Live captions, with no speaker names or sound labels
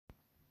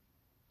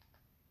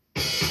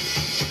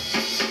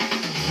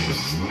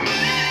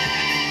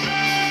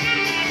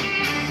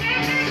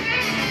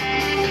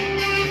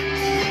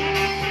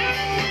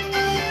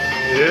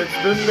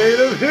The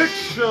Native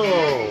Hicks Show.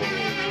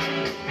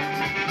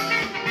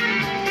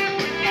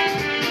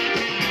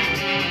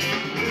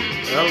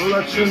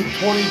 Election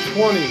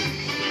 2020.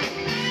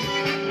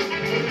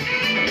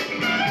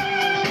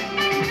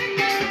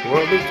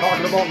 We'll be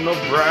talking about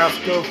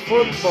Nebraska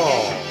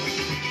football,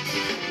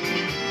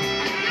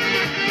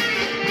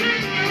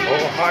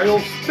 Ohio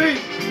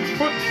State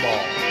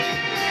football,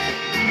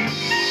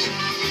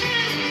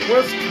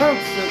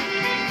 Wisconsin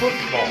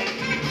football,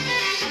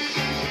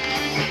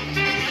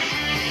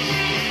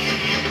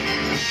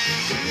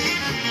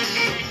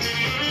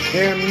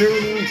 Cam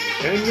Newton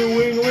and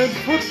New England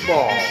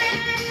football.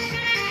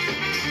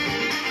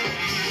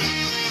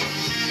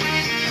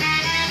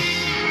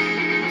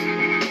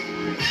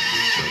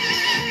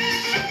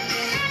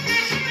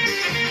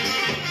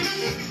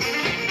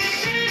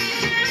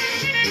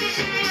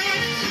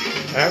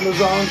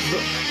 Amazon's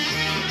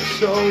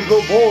show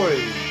The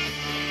Boys.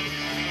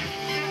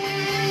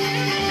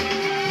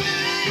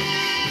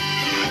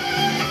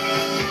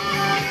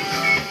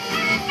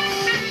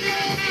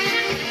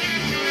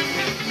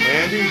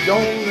 Andy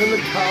Jones and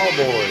the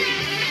Cowboys.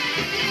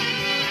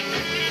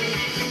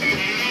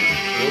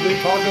 We'll be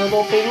talking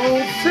about the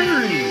World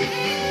Series.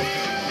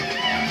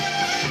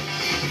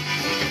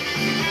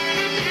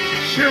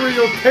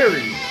 Cheerio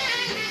Terry.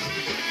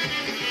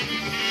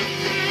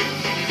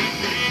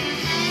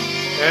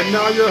 And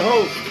now your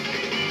host,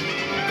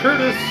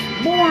 Curtis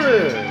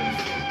Morris.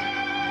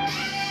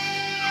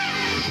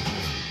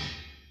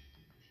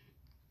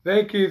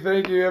 Thank you,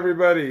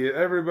 everybody.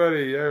 All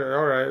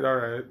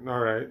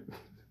right.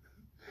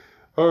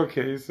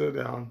 Okay, sit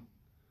down.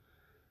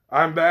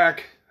 I'm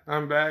back.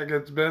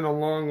 It's been a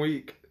long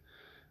week.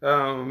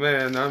 Oh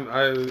man,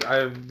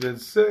 I've been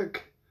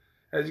sick.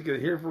 As you can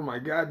hear from my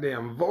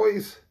goddamn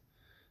voice,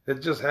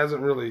 it just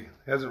hasn't really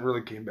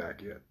came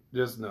back yet.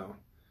 Just know.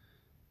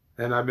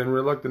 And I've been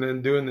reluctant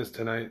in doing this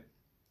tonight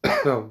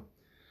because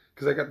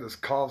I got this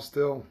cough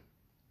still.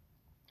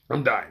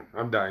 I'm dying.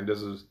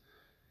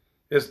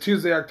 It's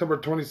Tuesday, October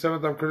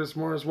 27th. I'm Curtis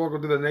Morris.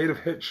 Welcome to the Native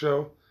Hit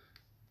Show.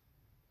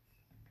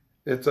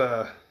 It's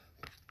going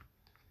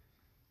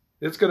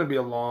to be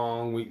a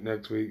long week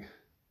next week.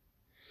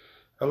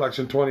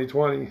 Election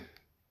 2020.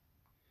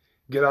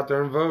 Get out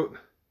there and vote.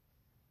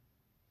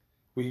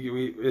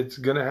 It's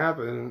going to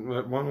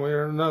happen one way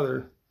or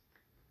another.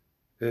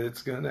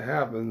 It's going to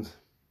happen.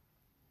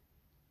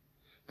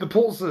 The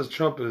poll says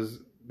Trump is,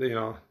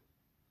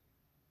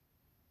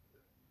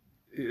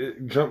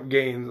 Trump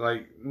gained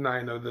like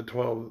 9 of the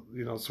 12,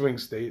 swing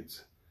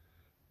states.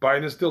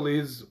 Biden still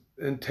leads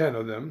in 10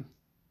 of them.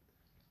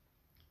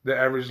 The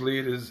average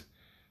lead is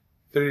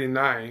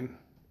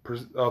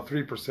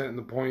 3% in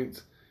the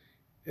points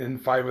in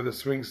 5 of the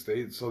swing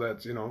states. So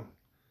that's,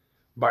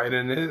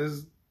 Biden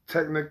is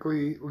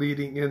technically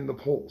leading in the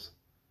polls.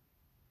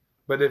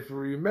 But if you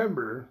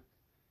remember,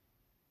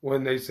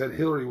 when they said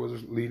Hillary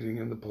was leading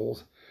in the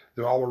polls,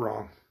 they all were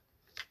wrong.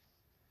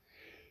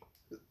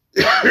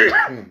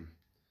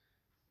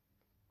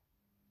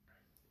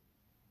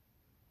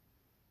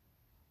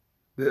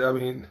 I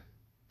mean,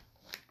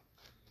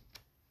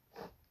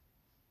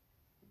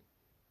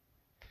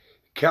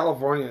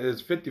 California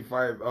is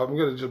 55. I'm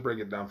going to just break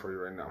it down for you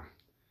right now.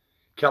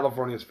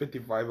 California is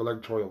 55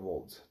 electoral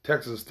votes.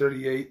 Texas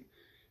 38,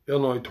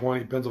 Illinois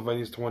 20,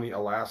 Pennsylvania is 20,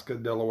 Alaska,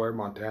 Delaware,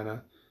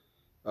 Montana,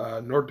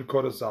 North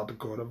Dakota, South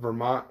Dakota,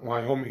 Vermont,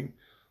 Wyoming,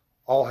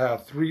 all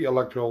have 3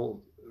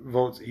 electoral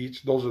votes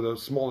each. Those are the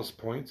smallest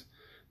points.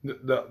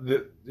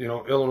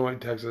 Illinois,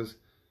 Texas,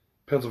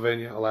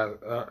 Pennsylvania,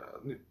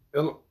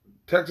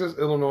 Texas,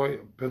 Illinois,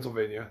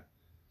 Pennsylvania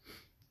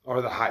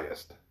are the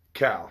highest.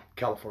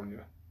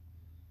 California.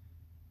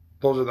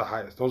 Those are the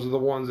highest. Those are the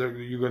ones that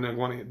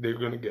they're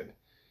gonna get.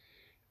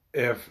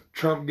 If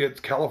Trump gets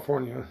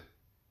California,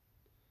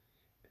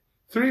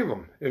 3 of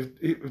them.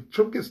 If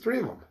Trump gets 3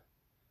 of them,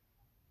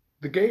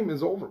 the game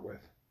is over with.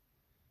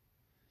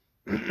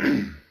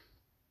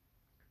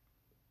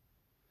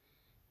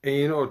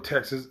 And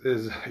Texas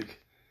is like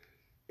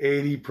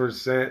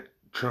 80%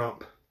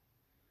 Trump.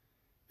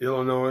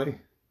 Illinois.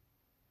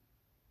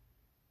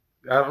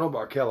 I don't know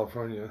about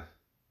California.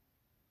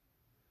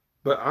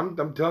 But I'm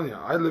telling you,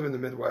 I live in the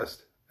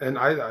Midwest. And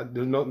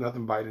there's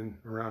nothing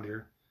Biden around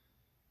here.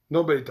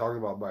 Nobody talks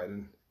about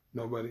Biden.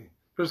 Nobody.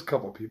 There's a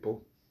couple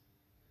people.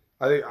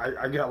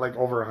 I got like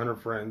over 100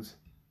 friends.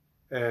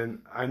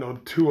 And I know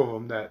 2 of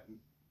them that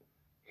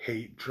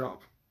hate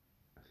Trump.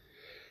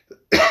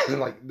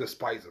 And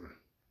despise him.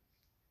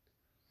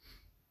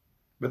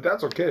 But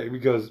that's okay,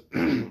 because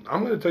I'm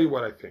going to tell you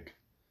what I think.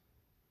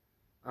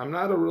 I'm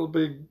not a real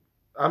big...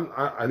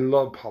 I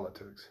love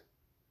politics.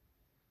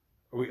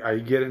 I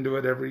get into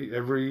it every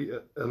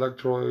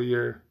election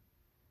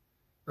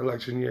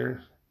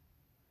year.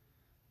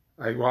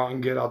 I go out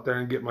and get out there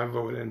and get my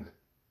vote in.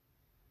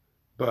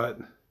 But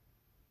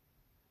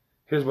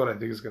here's what I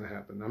think is going to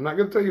happen. I'm not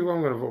going to tell you who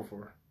I'm going to vote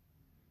for.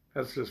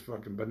 That's just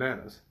fucking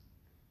bananas.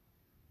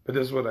 But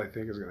this is what I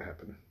think is going to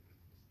happen.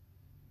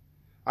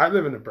 I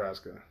live in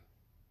Nebraska.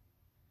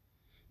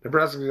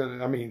 Nebraska's going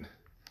to,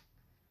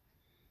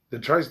 the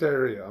tri-state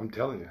area, I'm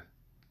telling you,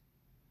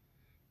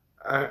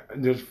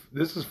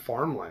 This is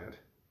farmland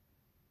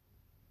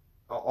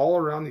all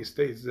around these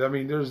states. I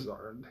mean,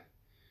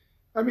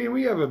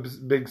 we have a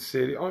big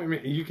city. I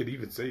mean, you could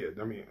even say it.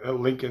 I mean,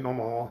 Lincoln,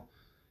 Omaha,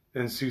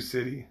 and Sioux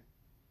City.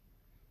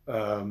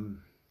 I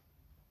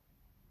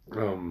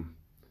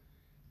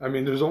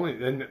mean, there's only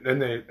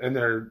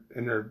they're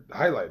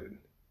highlighted.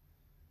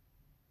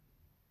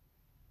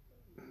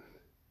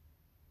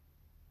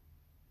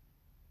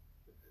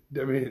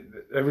 I mean,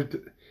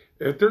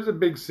 if there's a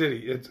big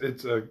city,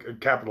 it's a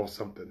capital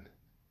something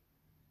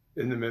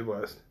in the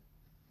Midwest.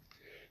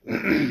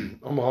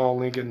 Omaha,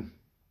 Lincoln,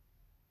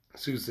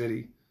 Sioux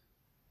City,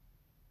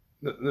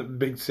 the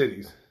big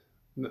cities,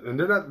 and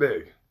they're not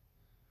big,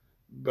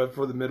 but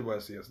for the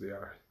Midwest, yes, they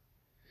are.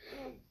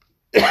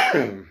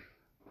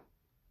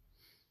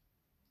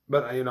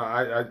 But you know,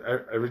 I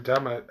every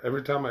time I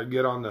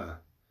get on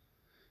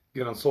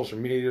social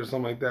media or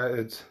something like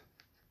that,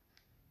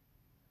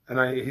 and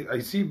I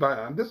see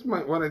Biden. This is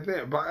what I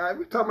think. But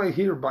every time I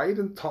hear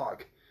Biden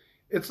talk,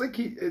 it's like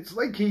he.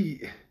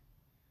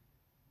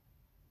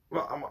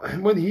 Well,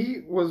 when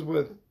he was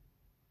with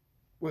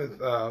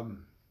Barack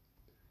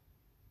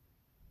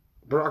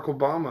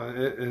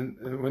Obama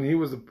and when he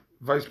was the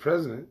vice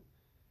president,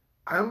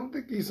 I don't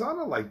think he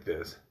sounded like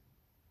this.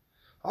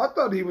 I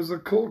thought he was a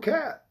cool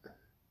cat.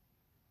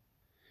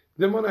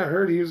 Then when I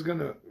heard he was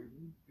gonna,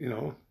 you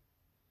know,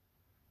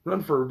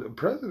 run for the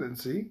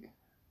presidency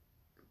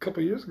a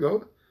couple years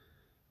ago,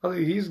 I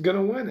think he's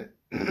gonna win it.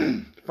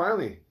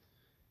 Finally,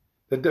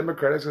 the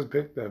Democrats have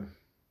picked them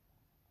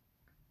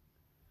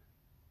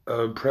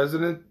a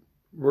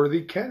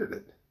president-worthy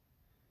candidate.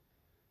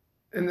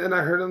 And then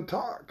I heard him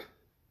talk.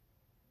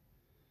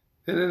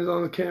 And then it's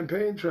on the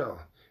campaign trail.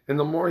 And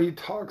the more he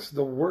talks,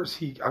 the worse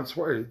I'm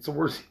sorry, it's the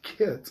worse he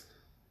gets.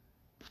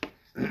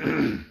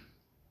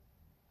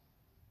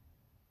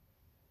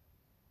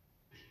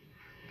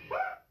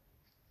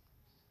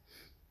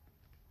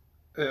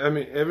 I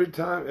mean, every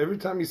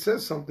time he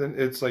says something,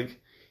 it's like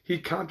he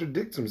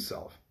contradicts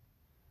himself.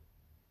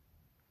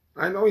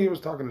 I know he was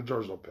talking to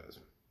George Lopez.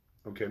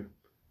 Okay?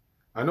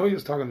 I know he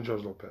was talking to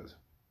George Lopez.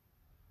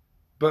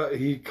 But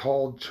he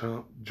called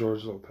Trump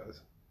George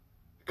Lopez.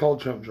 He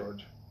called Trump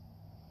George.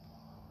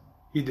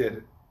 He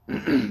did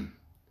it.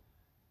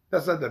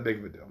 That's not that big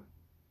of a deal.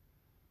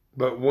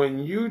 But when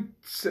you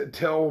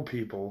tell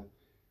people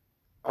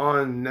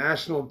on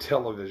national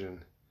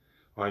television,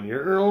 on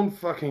your own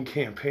fucking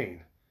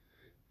campaign,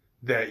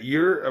 that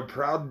you're a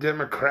proud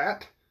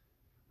Democrat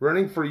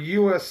running for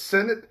U.S.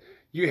 Senate,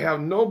 you have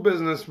no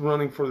business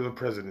running for the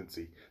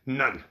presidency.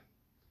 None.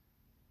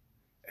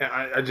 And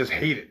I just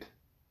hate it.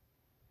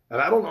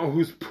 And I don't know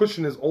who's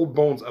pushing his old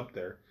bones up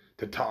there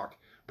to talk,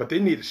 but they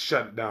need to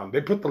shut it down.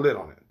 They put the lid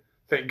on it.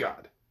 Thank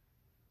God.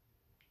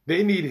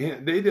 They need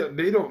him.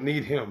 They don't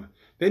need him.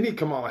 They need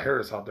Kamala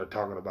Harris out there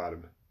talking about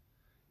him.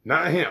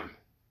 Not him.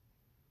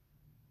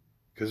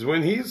 Because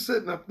when he's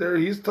sitting up there,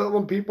 he's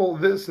telling people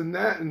this and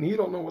that, and he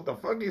don't know what the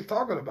fuck he's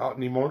talking about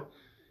anymore.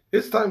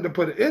 It's time to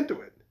put an end to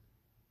it.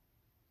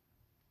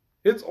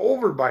 It's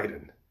over,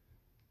 Biden.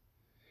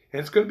 And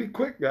it's going to be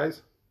quick,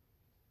 guys.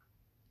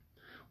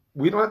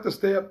 We don't have to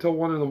stay up till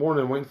 1 in the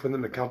morning waiting for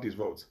them to count these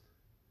votes.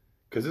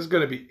 Because it's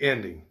going to be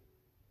ending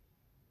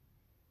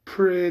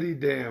pretty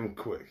damn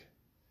quick.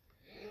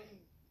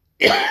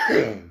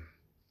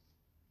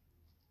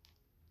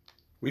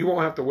 We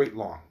won't have to wait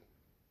long.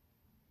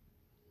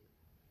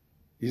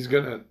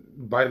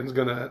 Biden's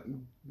gonna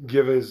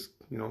give his,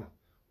 you know,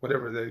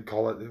 whatever they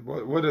call it.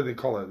 What do they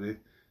call it?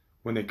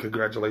 When they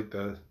congratulate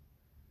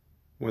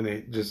when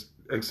they just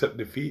accept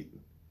defeat,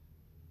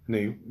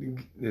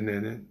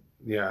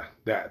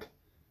 that.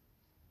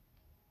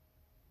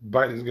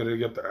 Biden's gonna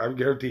get there. I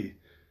guarantee,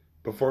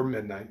 before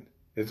midnight,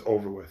 it's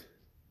over with.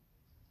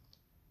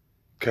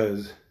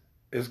 Because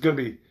it's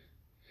gonna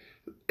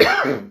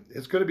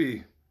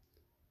be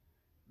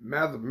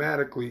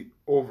mathematically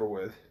over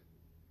with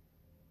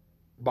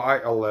by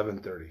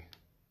 11:30.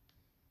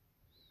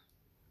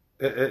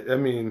 I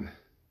mean,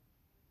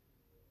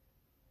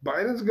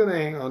 Biden's going to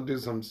hang on to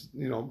some,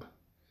 you know,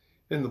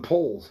 in the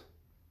polls.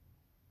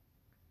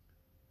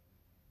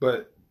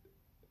 But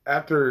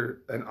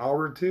after an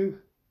hour or two,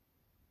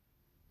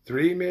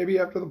 3 maybe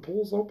after the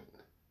polls open,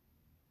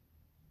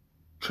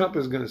 Trump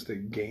is going to stay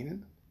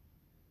gaining.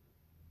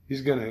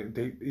 He's going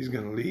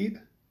to lead.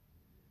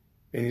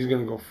 And he's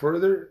going to go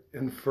further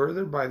and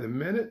further by the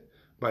minute,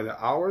 by the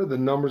hour. The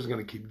number's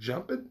going to keep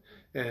jumping,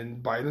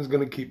 and Biden's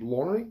going to keep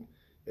lowering,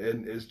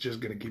 and it's just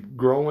going to keep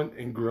growing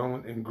and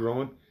growing and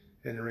growing,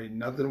 and there ain't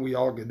nothing we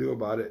all can do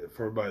about it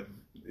for about,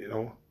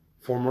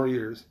 4 more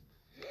years.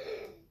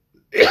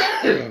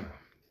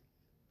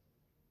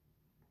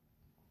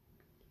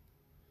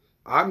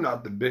 I'm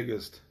not the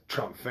biggest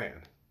Trump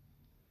fan,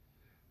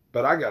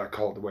 but I got to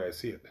call it the way I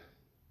see it.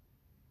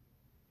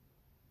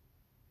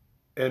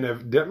 And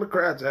if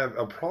Democrats have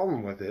a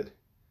problem with it,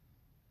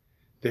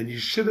 then you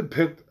should have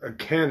picked a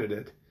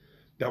candidate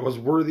that was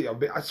worthy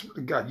of it. I swear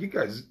to God, you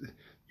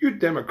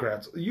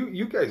Democrats,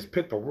 you guys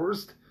picked the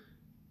worst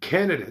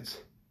candidates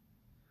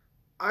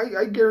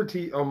I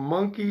guarantee a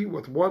monkey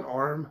with one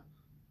arm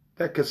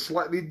that could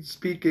slightly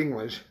speak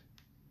English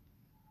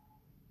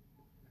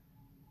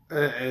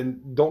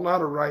and don't know how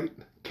to write,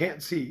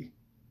 can't see,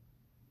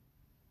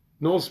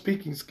 no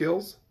speaking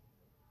skills,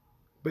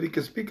 but he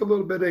can speak a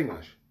little bit of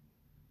English,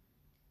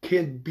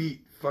 can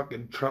beat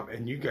fucking Trump,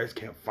 and you guys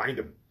can't find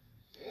him.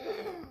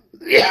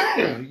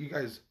 You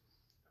guys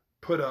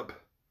put up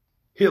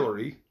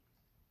Hillary,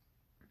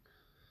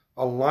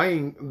 a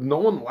lying, no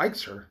one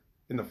likes her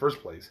in the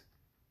first place.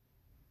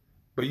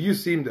 But you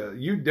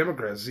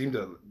Democrats seem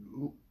to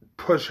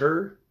push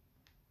her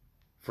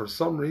for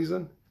some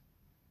reason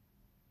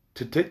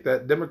to take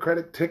that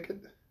Democratic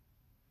ticket,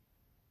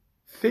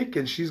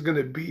 thinking she's going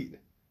to beat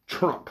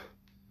Trump.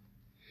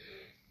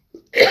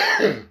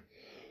 Out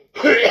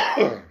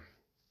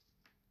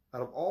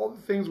of all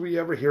the things we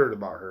ever heard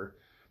about her,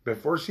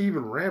 before she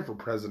even ran for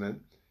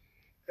president,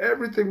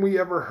 everything we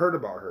ever heard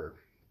about her.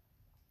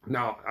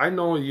 Now, I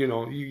know,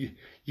 you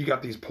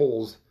got these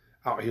polls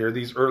out here,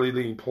 these early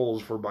leading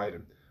polls for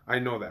Biden. I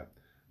know that.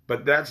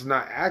 But that's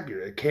not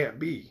accurate. It can't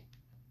be.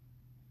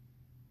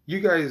 You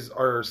guys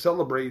are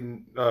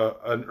celebrating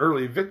an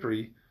early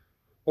victory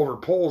over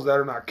polls that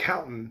are not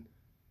counting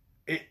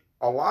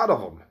a lot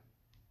of them.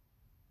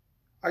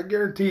 I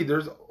guarantee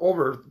there's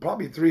over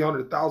probably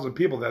 300,000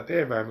 people that they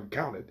haven't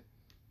counted.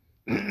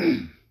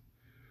 Who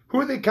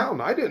are they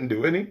counting? I didn't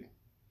do any.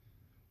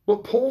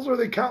 What polls are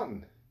they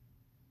counting?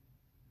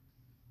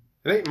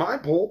 It ain't my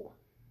poll.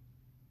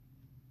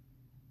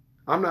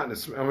 I'm not,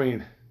 I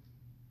mean,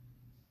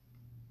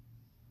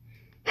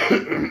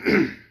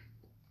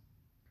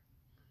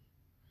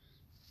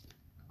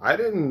 I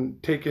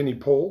didn't take any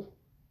poll.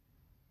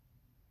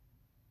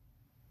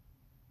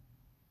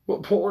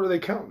 What poll are they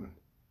counting?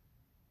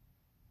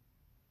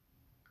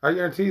 I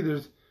guarantee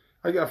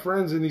I got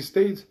friends in these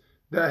states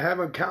that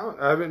haven't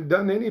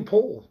done any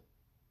poll.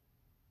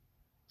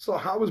 So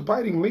how is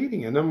Biden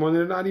leading in them when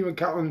they're not even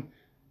counting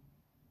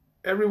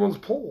everyone's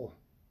poll?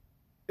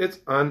 It's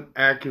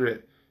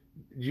inaccurate.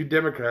 You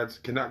Democrats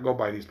cannot go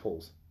by these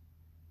polls.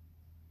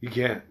 You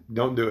can't.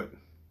 Don't do it.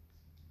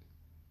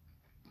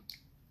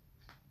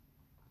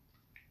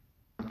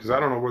 Because I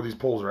don't know where these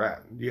polls are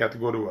at. You have to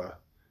go to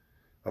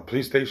a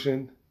police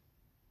station.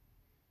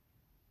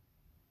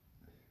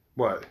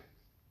 What?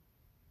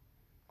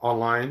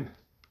 Online.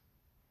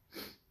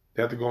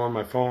 You have to go on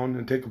my phone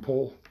and take a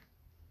poll.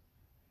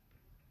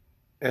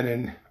 And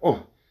then,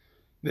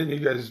 then you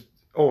guys,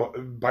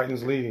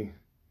 Biden's leading.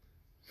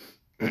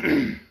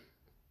 10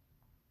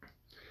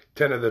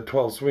 of the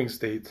 12 swing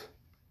states.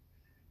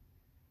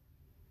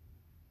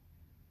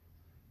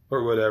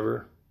 Or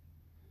whatever.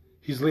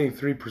 He's leading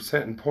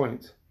 3% in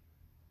points.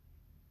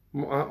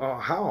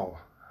 How?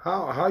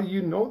 How do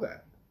you know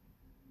that?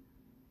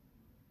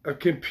 A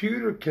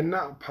computer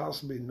cannot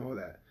possibly know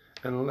that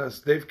unless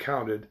they've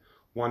counted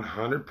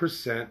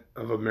 100%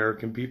 of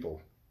American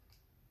people.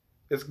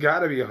 It's got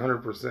to be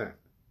 100%.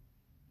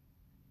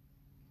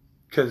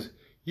 Because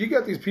you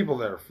got these people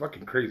that are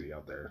fucking crazy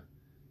out there.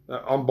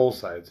 On both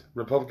sides.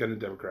 Republican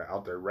and Democrat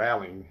out there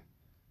rallying.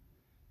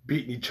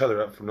 Beating each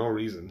other up for no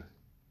reason.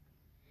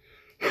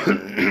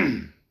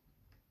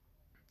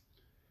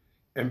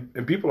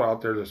 And people are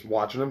out there just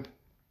watching them.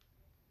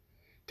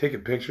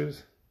 Taking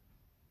pictures.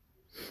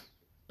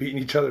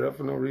 Beating each other up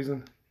for no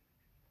reason.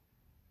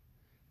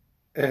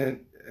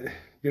 And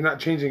you're not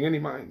changing any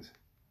minds.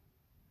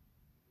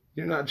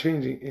 You're not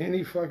changing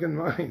any fucking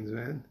minds,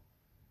 man.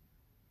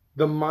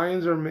 The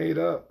minds are made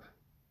up.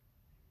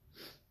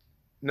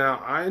 Now,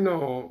 I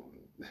know,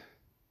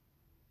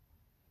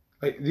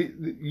 like,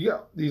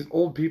 these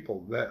old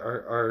people that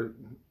are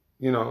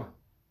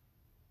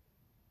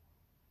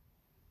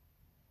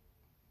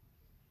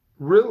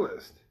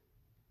realists.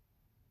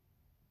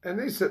 And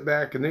they sit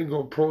back and they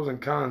go pros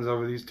and cons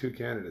over these two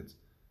candidates.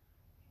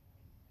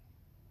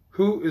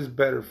 Who is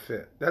better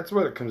fit? That's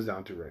what it comes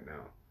down to right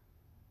now.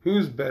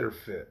 Who's better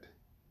fit?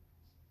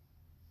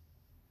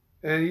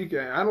 And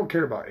I don't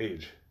care about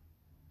age.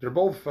 They're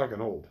both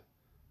fucking old.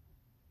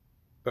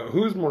 But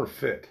who's more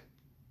fit?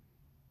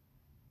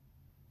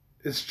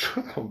 It's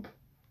Trump.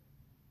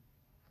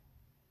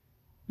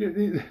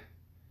 You're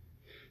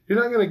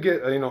not going to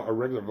get a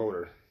regular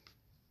voter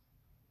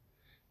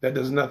that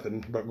does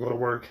nothing but go to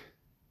work.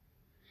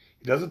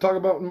 He doesn't talk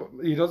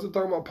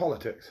about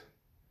politics.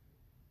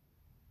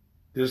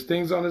 There's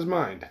things on his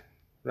mind,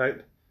 right?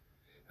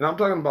 And I'm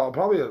talking about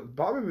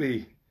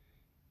probably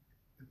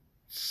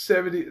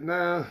 70,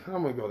 I'm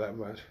going to go that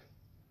much.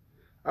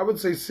 I would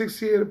say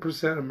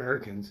 68%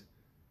 Americans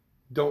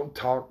don't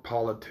talk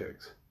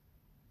politics.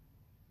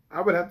 I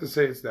would have to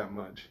say it's that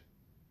much.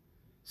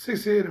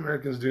 68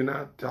 Americans do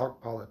not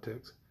talk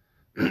politics.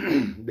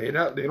 They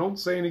don't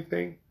say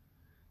anything.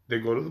 They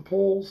go to the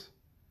polls.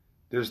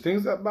 There's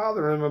things that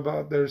bother him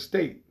about their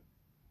state.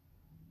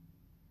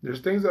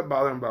 There's things that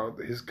bother him about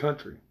his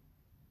country.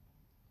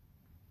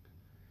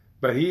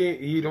 But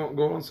he don't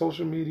go on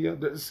social media.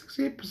 There's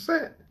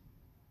 68%.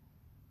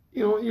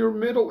 You're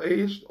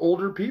middle-aged,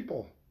 older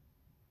people.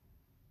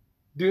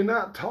 Do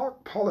not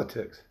talk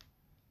politics.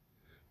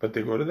 But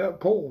they go to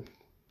that poll.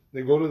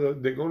 They go to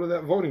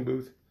that voting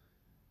booth,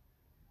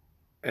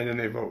 and then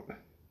they vote.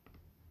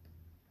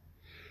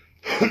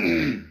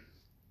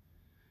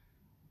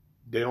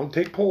 They don't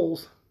take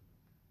polls.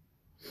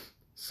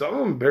 Some of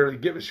them barely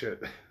give a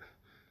shit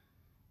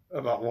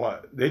about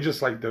what. They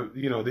just like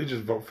they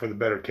just vote for the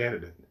better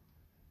candidate.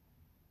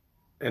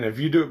 And if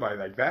you do it by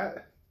like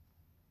that,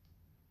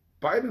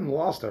 Biden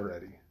lost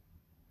already.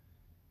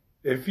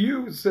 If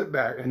you sit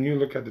back and you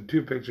look at the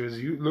two pictures,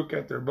 you look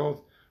at their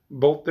both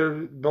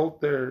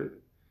their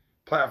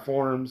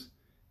platforms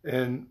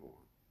and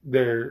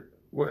their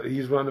what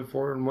he's running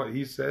for and what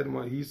he said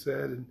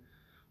and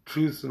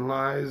truths and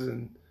lies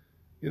and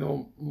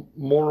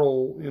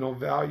moral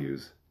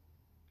values.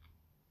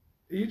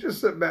 You just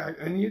sit back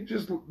and you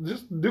just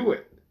do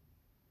it.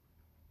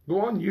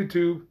 Go on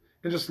YouTube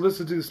and just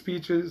listen to the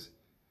speeches,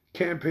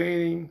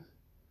 campaigning.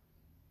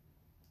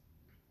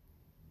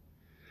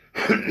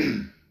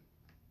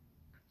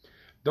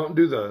 Don't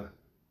do the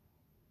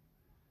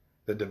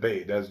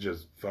debate. That's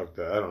just fucked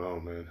up. I don't know,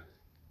 man.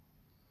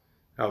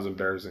 That was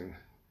embarrassing.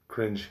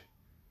 Cringe.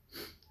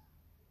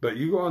 But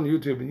you go on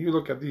YouTube and you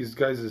look at these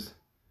guys'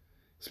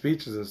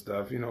 speeches and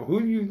stuff, who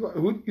do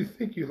you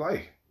think you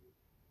like?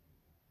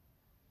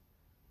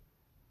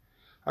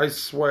 I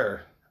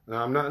swear.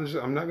 Now, I'm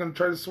not going to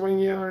try to swing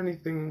you or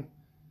anything.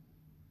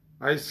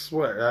 I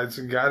swear. It's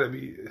got to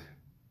be.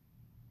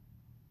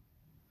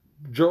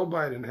 Joe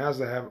Biden has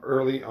to have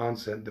early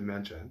onset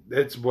dementia.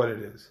 It's what it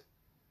is.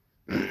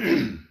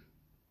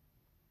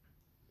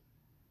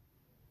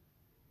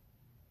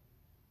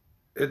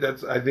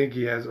 I think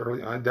he has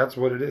early on. That's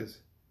what it is.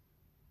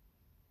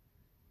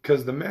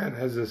 Because the man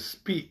has a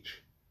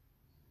speech.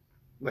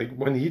 Like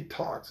when he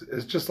talks,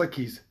 it's just like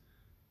he's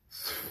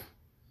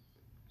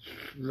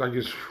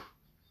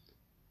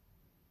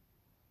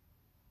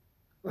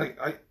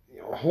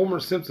Homer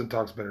Simpson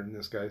talks better than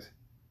this, guys.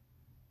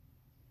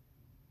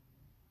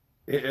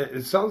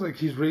 It sounds like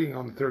he's reading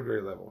on the third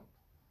grade level.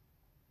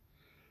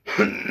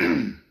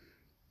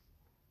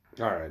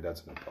 All right,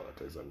 that's enough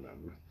politics.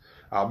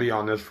 I'll be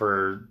on this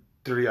for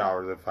 3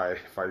 hours if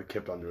I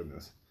kept on doing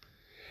this.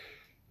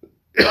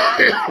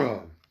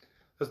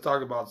 Let's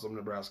talk about some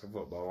Nebraska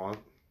football, huh?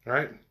 All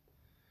right.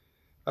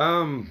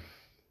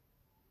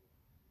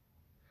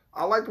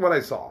 I liked what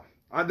I saw.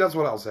 That's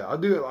what I'll say. I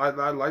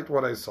liked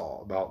what I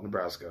saw about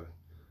Nebraska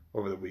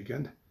over the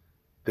weekend.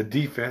 The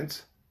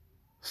defense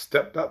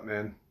stepped up,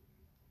 man.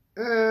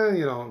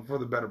 For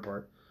the better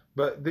part.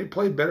 But they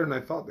played better than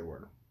I thought they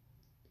were.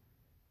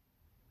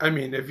 I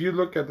mean, if you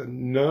look at the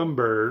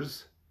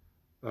numbers,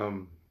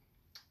 so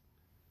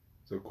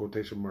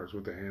quotation marks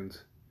with the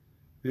hands.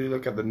 If you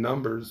look at the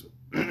numbers,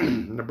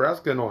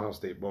 Nebraska and Ohio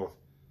State both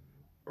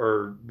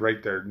are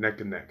right there,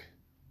 neck and neck,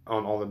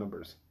 on all the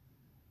numbers.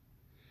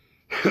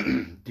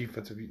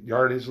 Defensive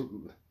yardage.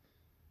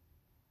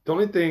 The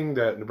only thing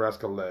that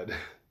Nebraska led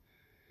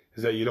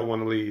is that you don't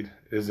want to lead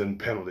is in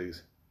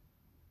penalties.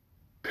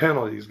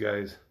 Penalties,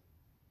 guys.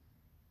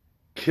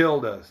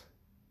 Killed us.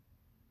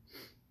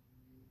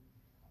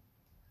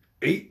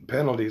 8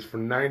 penalties for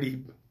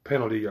 90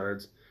 penalty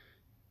yards.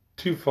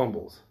 2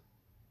 fumbles.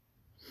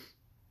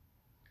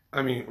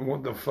 I mean,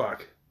 what the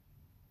fuck?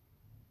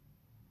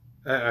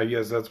 I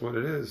guess that's what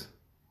it is.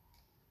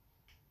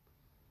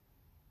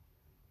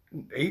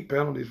 8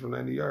 penalties for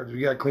 90 yards.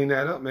 We got to clean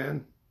that up,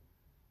 man.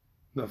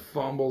 The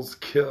fumbles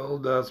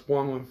killed us.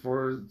 One went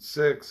for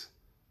 6.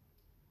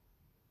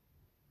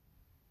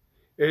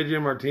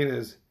 Adrian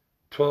Martinez,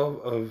 12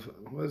 of,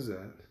 what is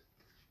that?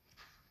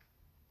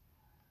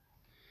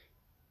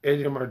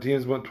 Adrian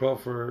Martinez went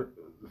 12 for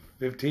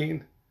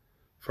 15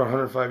 for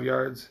 105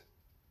 yards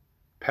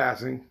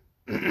passing.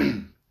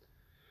 Luke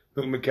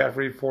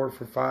McCaffrey, 4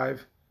 for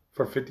 5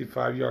 for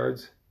 55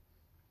 yards.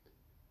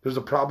 There's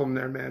a problem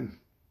there, man.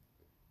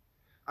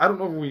 I don't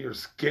know if we are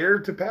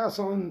scared to pass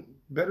on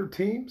better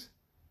teams.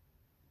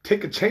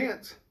 Take a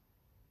chance.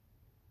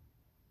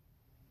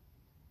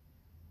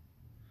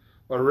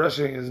 Our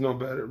rushing is no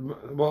better.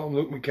 Well,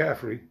 Luke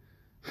McCaffrey,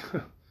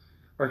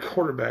 our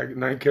quarterback,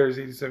 9 carries,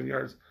 87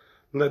 yards,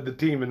 led the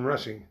team in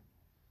rushing.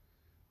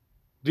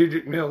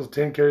 Jedrick Mills,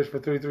 10 carries for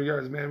 33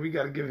 yards. Man, we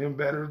got to give him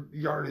better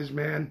yardage,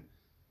 man.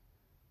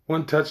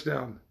 1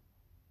 touchdown.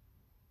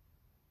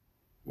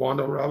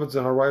 Wando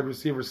Robinson, our wide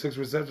receiver, 6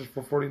 receptions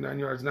for 49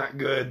 yards. Not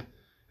good.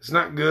 It's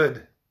not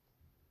good.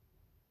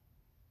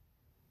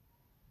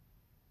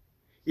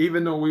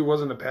 Even though we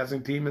wasn't a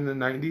passing team in the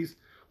 90s,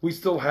 we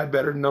still had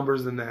better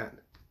numbers than that.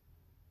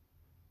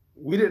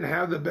 We didn't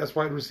have the best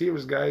wide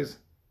receivers, guys.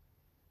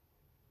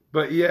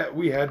 But yet,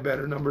 we had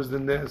better numbers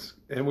than this.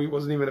 And we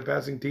wasn't even a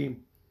passing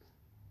team.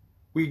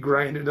 We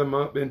grinded them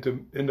up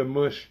into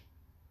mush.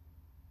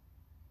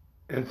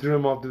 And threw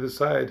them off to the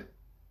side.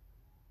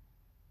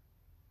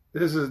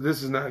 This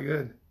is not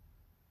good.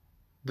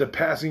 The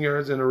passing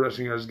yards and the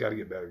rushing yards got to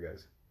get better,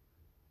 guys.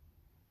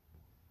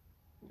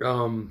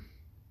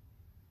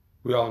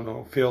 We all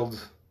know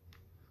Fields,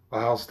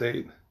 Ohio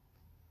State.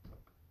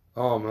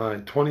 Oh my,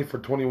 20 for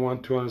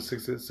 21,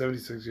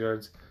 276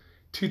 yards,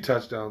 2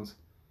 touchdowns.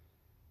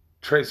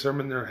 Trey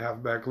Sermon, their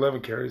halfback,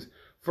 11 carries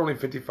for only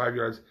 55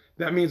 yards.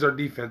 That means our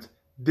defense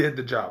did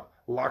the job.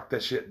 Locked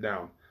that shit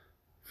down.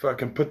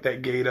 Fucking put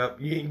that gate up.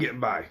 You ain't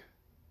getting by.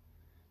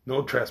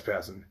 No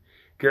trespassing.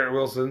 Garrett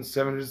Wilson,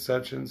 7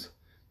 receptions.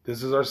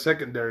 This is our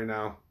secondary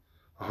now.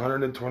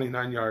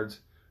 129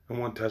 yards and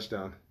 1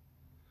 touchdown.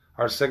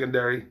 Our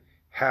secondary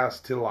has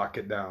to lock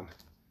it down.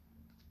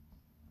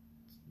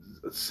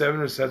 7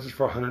 receptions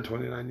for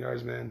 129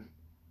 yards, man.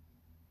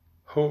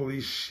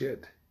 Holy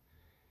shit.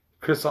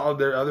 Chris Olave,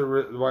 their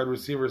other wide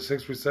receiver,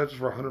 6 receptions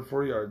for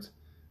 104 yards.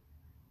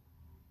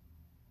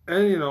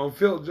 And, you know,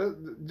 Fields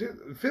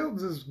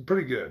is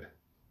pretty good.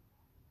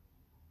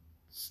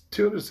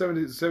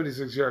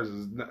 276 yards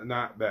is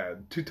not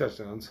bad. 2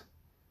 touchdowns.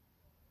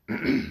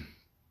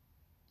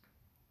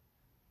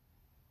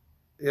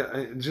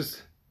 Yeah,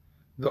 just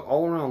the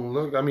all-around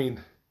look. I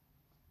mean,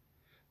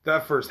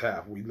 that first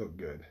half, we looked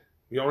good.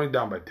 We only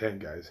down by 10,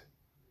 guys.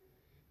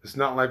 It's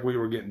not like we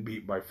were getting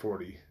beat by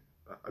 40,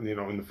 you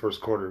know, in the first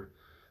quarter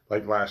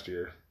like last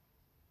year.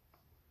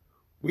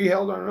 We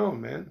held our own,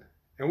 man.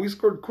 And we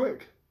scored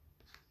quick.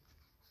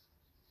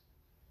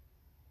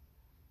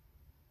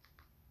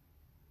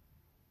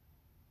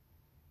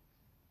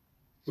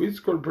 We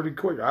scored pretty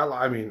quick.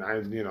 I mean,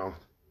 you know,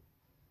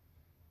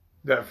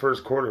 that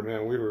first quarter,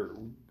 man, we were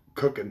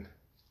cooking.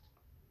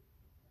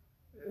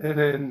 And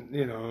then,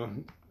 you know,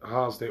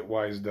 Ohio State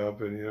wised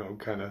up and, you know,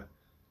 kind of,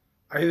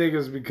 I think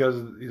it's because,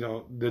 you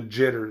know, the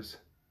jitters.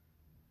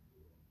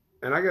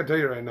 And I got to tell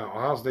you right now,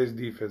 Ohio State's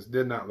defense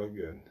did not look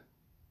good.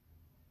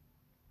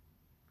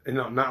 You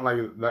know, not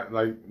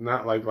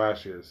like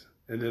last year's.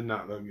 It did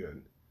not look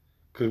good.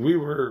 Because we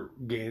were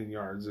gaining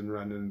yards and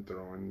running and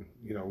throwing.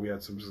 You know, we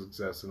had some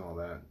success and all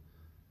that.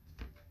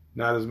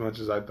 Not as much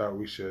as I thought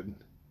we should.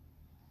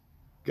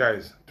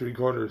 Guys, 3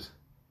 quarters.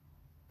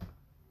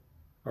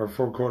 Or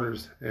 4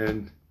 quarters.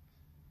 And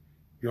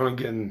you're only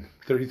getting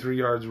 33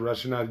 yards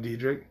rushing out of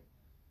Diedrich.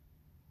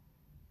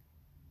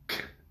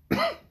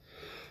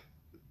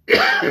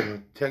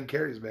 10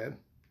 carries, man.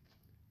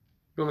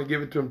 You only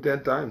give it to him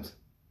 10 times.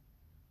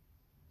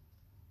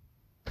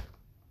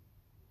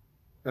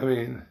 I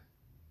mean,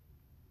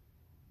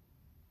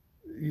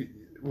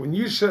 when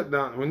you shut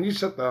down a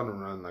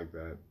run like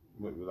that,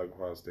 like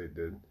Ohio State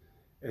did,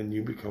 and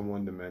you become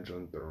one-dimensional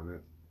and throwing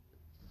it,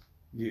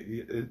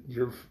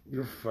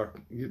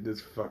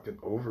 it's fucking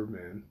over,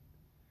 man.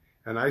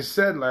 And I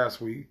said last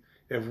week,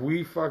 if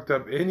we fucked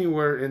up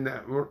anywhere in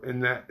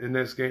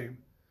this game,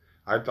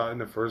 I thought in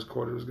the first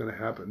quarter it was going to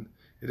happen.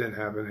 It didn't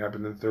happen. It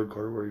happened in the third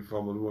quarter where he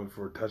fumbled one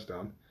for a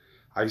touchdown.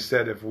 I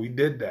said if we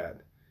did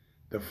that,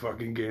 the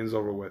fucking game's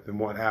over with. And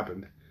what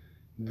happened?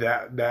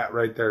 That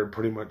right there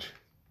pretty much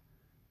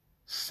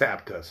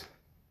sapped us.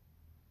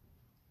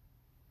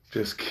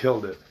 Just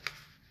killed it.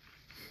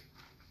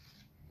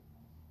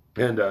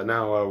 And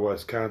now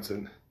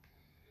Wisconsin.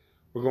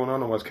 We're going on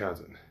to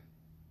Wisconsin.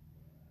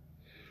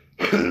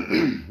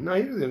 Now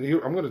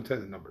I'm going to tell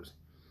you the numbers.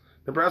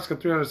 Nebraska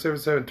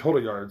 377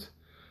 total yards,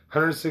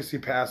 160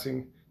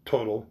 passing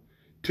total,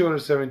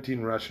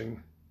 217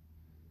 rushing,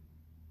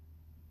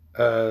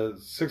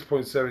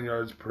 6.7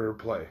 yards per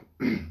play.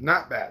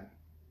 Not bad.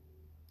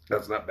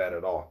 That's not bad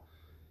at all.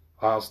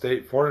 Ohio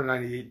State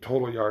 498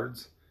 total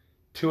yards,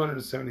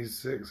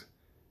 276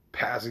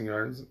 passing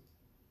yards.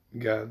 We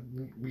got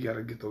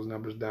to get those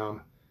numbers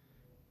down.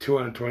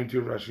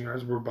 222 rushing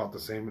yards. We're about the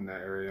same in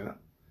that area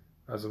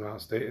as Ohio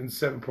State, and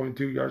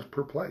 7.2 yards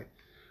per play,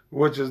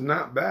 which is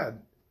not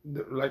bad.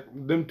 Like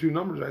them 2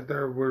 numbers right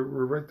there, we're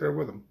right there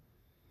with them.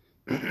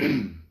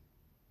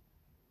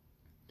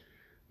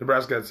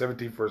 Nebraska had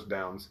 17 first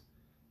downs,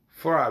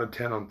 4 out of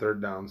 10 on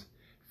third downs,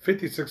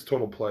 56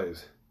 total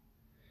plays,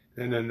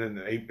 and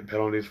then 8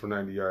 penalties for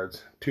 90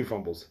 yards, 2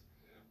 fumbles,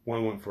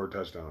 1 went for a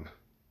touchdown.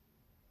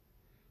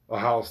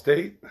 Ohio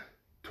State,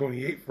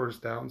 28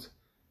 first downs,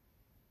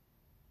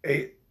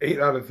 8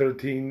 out of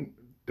 13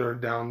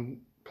 third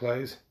down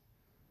plays,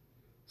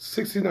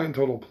 69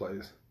 total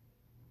plays,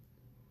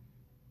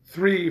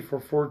 3 for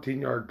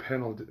 14 yards,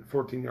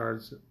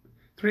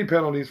 3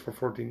 penalties for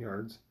 14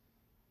 yards,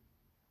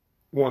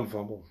 1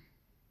 fumble.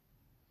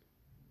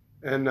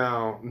 And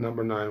now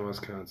number 9,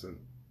 Wisconsin.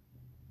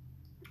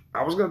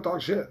 I was gonna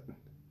talk shit.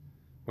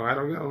 Well, I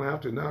don't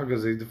have to now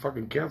because they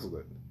fucking canceled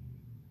it.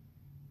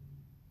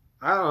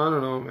 I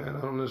don't know, man.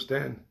 I don't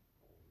understand.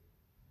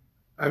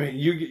 I mean,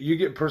 you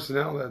get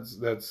personnel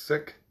that's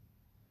sick.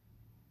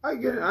 I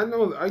get it. I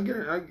know. I get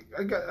it.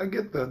 I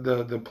get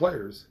the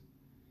players.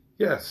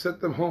 Yeah,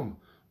 send them home.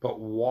 But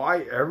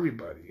why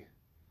everybody?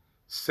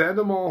 Send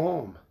them all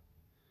home.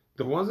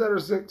 The ones that are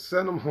sick,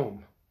 send them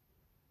home.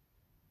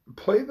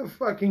 Play the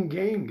fucking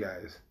game,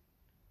 guys.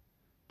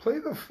 Play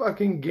the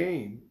fucking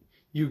game.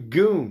 You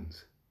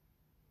goons.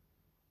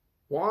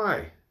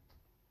 Why?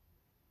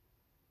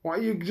 Why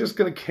are you just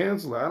going to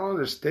cancel it? I don't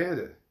understand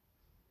it.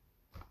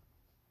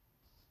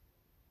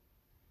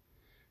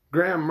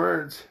 Graham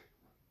Mertz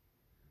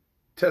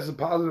tested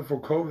positive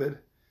for COVID,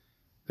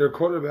 their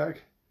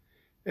quarterback,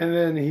 and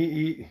then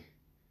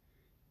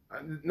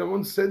no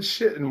one said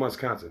shit in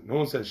Wisconsin. No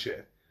one said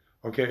shit.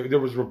 Okay, there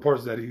was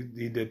reports that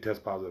he did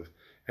test positive,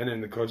 And then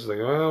the coach is like,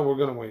 oh, we're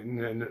going to wait.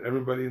 And then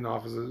everybody in the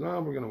office says,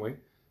 oh, we're going to wait.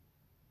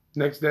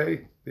 Next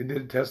day, they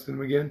did test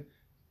him again,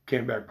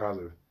 came back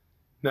positive.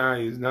 Now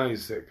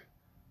he's sick.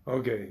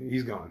 Okay,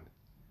 he's gone.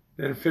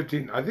 Then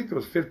 15, I think there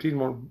was 15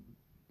 more,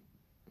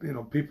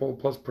 people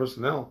plus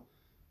personnel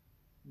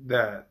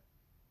that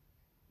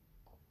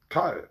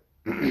caught it.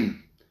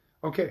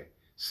 Okay,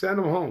 send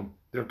them home.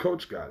 Their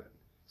coach got it.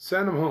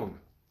 Send them home.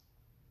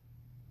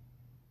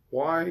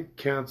 Why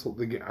cancel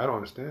the game? I don't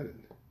understand it.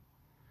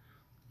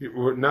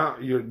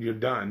 You're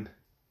done,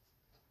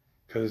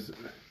 because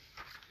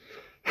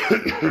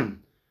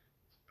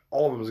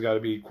all of them's got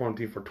to be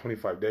quarantined for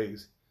 25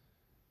 days.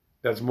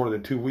 That's more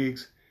than 2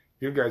 weeks.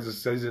 Your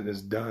guys' season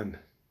is done.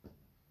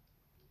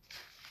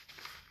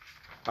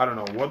 I don't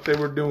know what they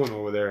were doing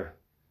over there,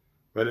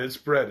 but it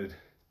spreaded.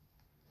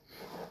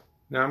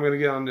 Now I'm gonna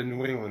get on to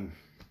New England.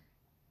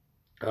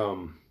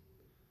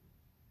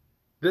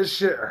 This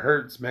shit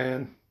hurts,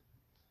 man.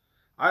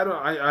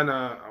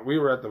 We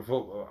were at the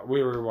football.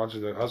 We were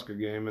watching the Husker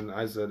game, and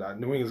I said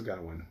New England's got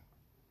to win.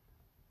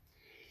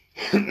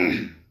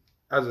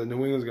 I said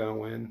New England's got to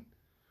win.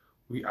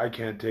 I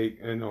can't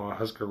take a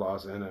Husker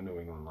loss and a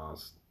New England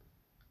loss.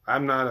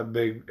 I'm not a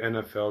big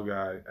NFL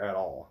guy at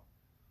all,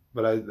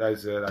 but I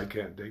said I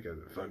can't take a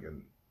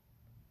fucking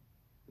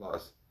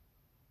loss.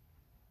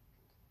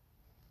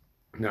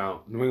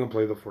 Now New England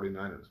played the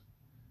 49ers.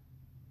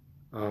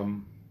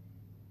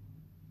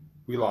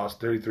 We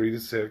lost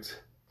 33-6.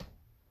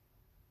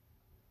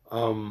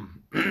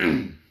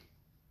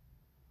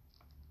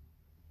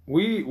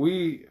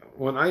 We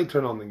when I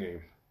turned on the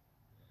game,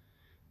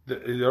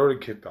 it already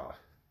kicked off.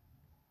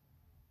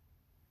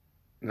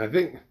 And I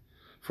think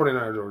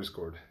 49ers already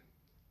scored.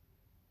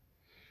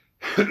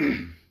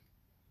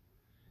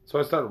 So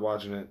I started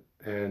watching it,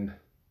 and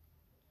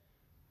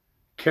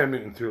Cam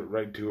Newton threw it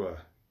right to a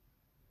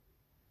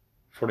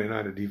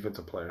 49er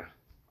defensive player.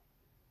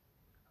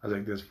 I was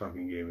like, this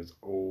fucking game is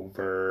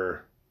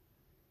over.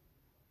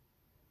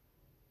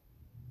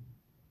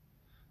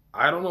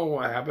 I don't know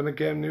what happened to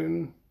Cam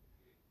Newton.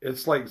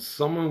 It's like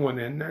someone went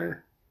in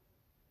there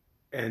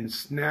and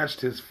snatched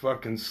his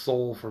fucking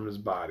soul from his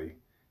body.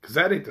 Because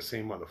that ain't the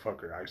same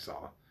motherfucker I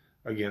saw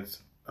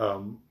against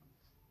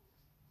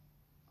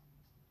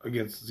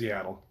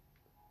Seattle.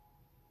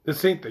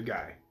 This ain't the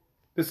guy.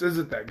 This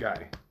isn't that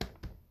guy.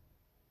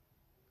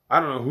 I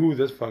don't know who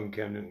this fucking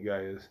Cam Newton guy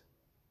is.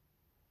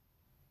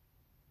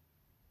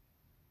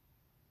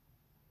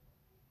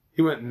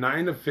 He went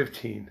 9 of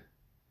 15.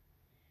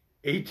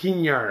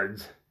 18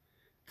 yards,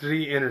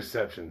 3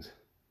 interceptions.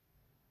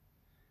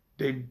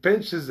 They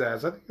benched his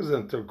ass. I think it was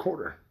in the third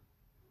quarter.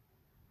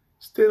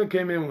 Still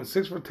came in with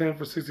 6 for 10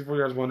 for 64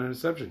 yards, 1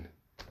 interception.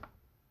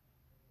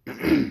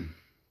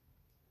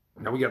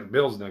 Now we got the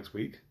Bills next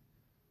week.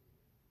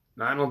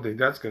 Now I don't think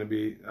that's going to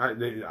be.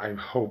 I'm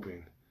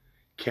hoping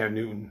Cam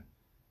Newton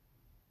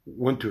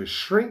went to a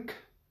shrink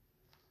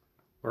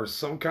or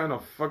some kind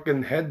of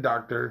fucking head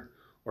doctor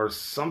or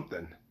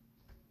something.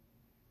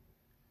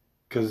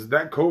 Because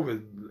that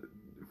COVID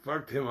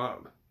fucked him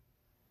up.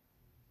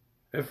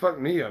 It fucked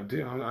me up,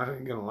 too. I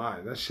ain't gonna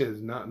lie. That shit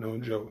is not no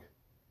joke.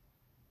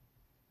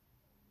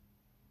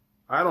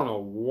 I don't know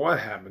what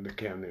happened to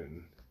Cam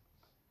Newton.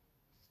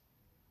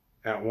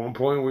 At one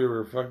point, we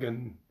were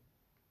fucking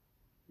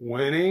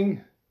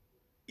winning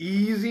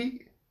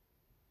easy.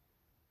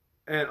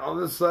 And all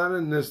of a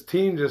sudden, this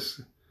team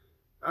just...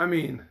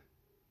 you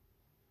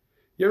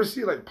ever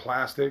see, like,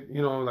 plastic?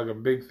 Like a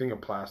big thing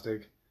of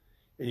plastic?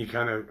 And you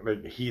kind of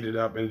like heat it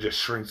up and it just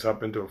shrinks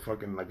up into a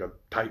fucking like a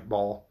tight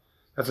ball.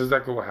 That's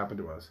exactly what happened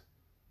to us.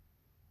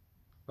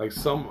 Like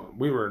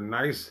we were a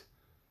nice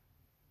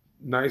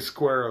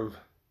square of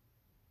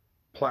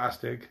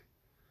plastic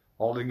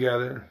all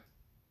together,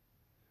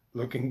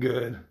 looking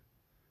good.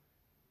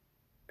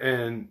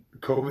 And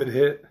COVID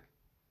hit,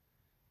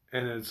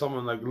 and then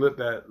someone like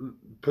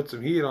put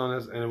some heat on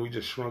us, and then we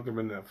just shrunk them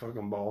into that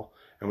fucking ball,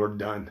 and we're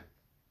done.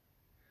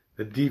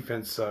 The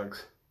defense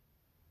sucks.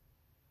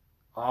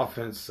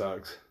 Offense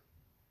sucks.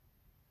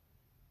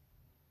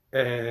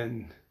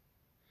 And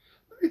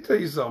let me tell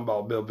you something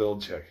about Bill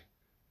Belichick.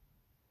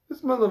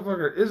 This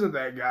motherfucker isn't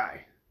that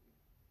guy.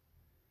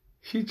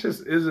 He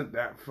just isn't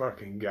that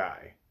fucking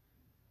guy.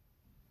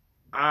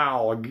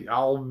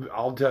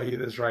 I'll tell you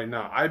this right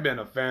now. I've been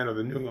a fan of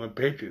the New England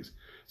Patriots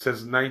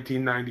since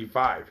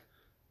 1995.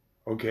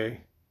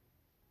 Okay?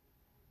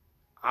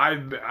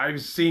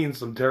 I've seen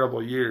some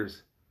terrible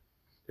years.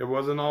 It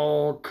wasn't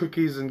all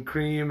cookies and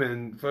cream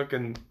and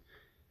fucking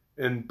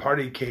and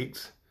party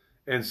cakes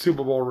and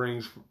Super Bowl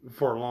rings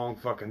for a long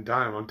fucking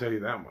time. I'll tell you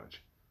that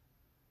much.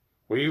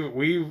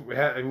 We've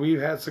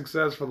had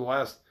success for the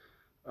last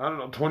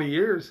 20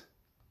 years.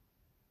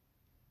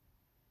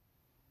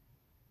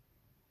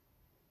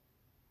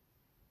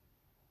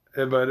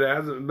 But it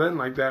hasn't been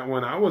like that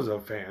when I was a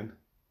fan.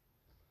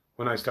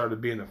 When I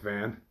started being a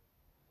fan,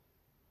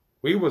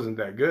 we wasn't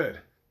that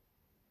good.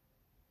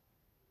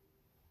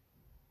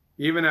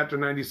 Even after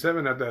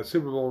 97, after that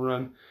Super Bowl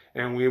run,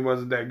 and we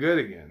wasn't that good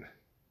again.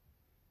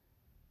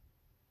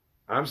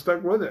 I'm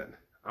stuck with it.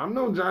 I'm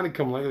no Johnny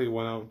Come Lately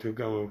went out to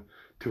go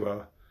to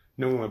a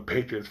New England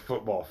Patriots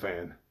football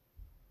fan.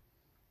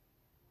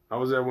 I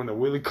was there when the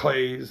Willie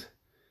Clays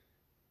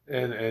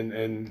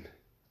and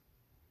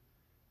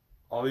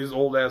all these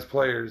old ass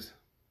players,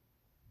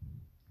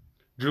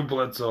 Drew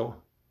Bledsoe.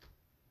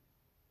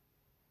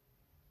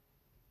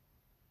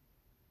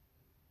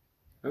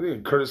 I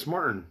think Curtis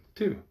Martin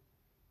too.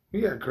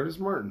 Yeah, Curtis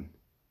Martin.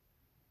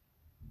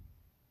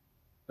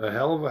 A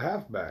hell of a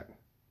halfback.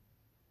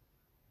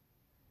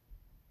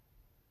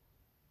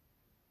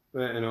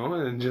 You know,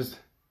 and just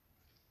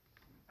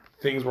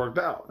things worked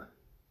out.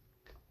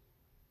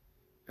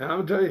 And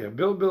I'm gonna tell you,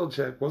 Bill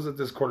Belichick wasn't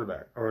this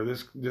quarterback or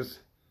this.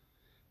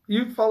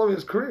 You follow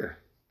his career.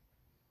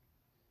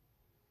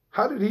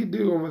 How did he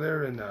do over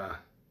there in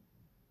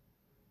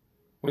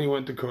when he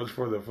went to coach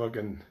for the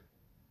fucking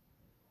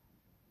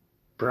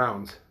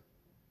Browns?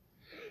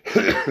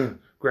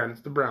 Granted,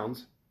 it's the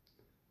Browns,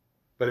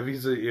 but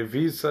if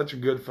he's such a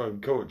good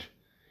fucking coach,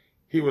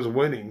 he was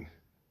winning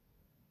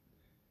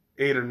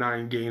 8 or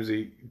 9 games,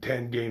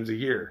 10 games a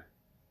year.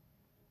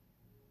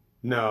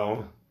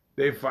 No,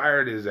 they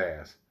fired his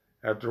ass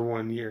after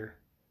 1 year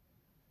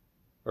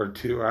or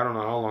 2. I don't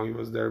know how long he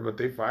was there, but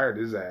they fired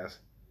his ass.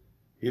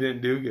 He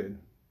didn't do good.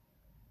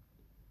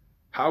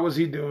 How was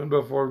he doing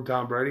before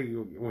Tom Brady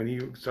when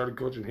he started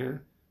coaching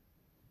here?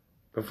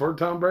 Before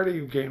Tom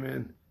Brady came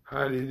in,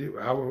 how did he do?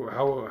 How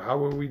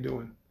were we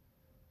doing?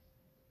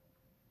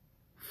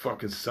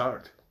 Fucking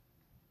sucked.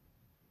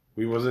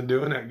 We wasn't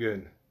doing that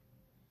good.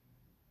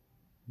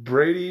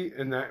 Brady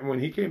and that when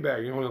he came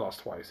back, he only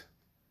lost twice.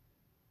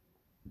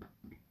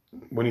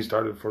 When he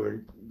started for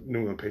the New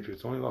England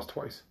Patriots, only lost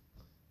twice.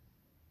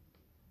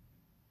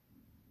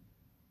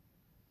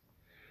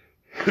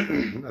 I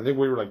think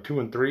we were like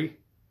 2-3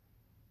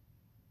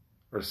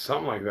 or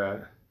something like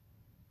that.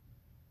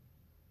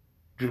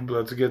 Drew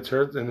Bledsoe gets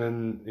hurt, and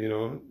then, you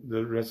know,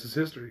 the rest is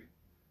history.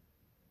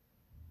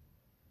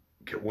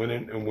 Kept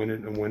winning and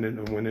winning and winning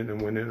and winning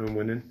and winning and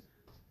winning.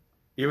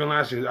 Even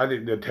last year, I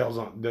think the tails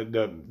on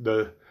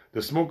the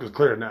smoke is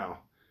clear now.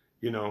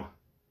 You know,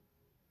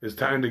 it's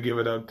time to give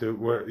it up to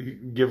where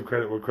give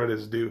credit where credit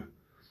is due.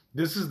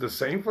 This is the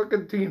same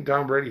fucking team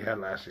Tom Brady had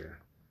last year,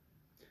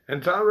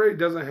 and Tom Brady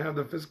doesn't have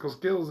the physical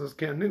skills as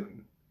Cam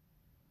Newton.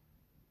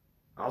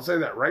 I'll say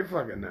that right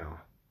fucking now.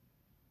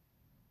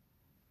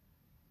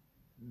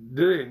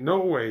 There ain't no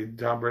way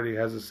Tom Brady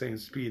has the same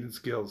speed and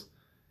skills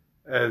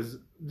as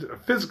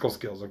physical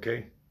skills,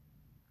 okay?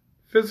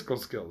 Physical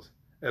skills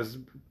as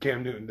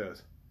Cam Newton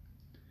does.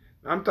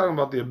 I'm talking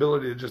about the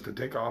ability just to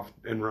take off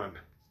and run.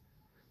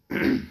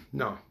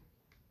 No.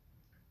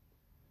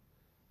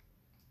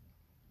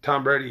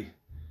 Tom Brady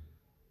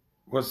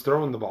was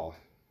throwing the ball.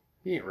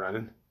 He ain't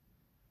running.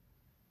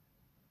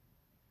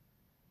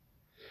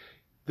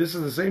 This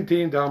is the same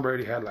team Tom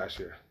Brady had last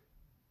year.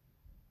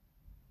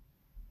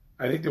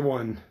 I think they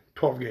won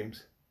 12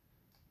 games.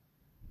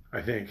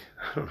 I think.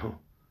 I don't know.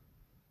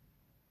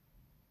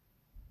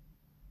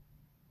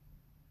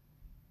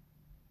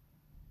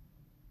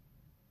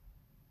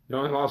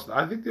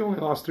 I think they only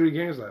lost 3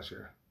 games last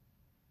year.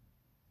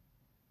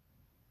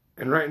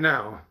 And right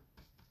now,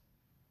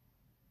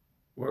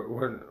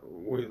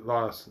 we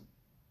lost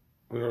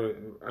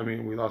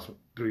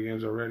 3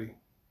 games already.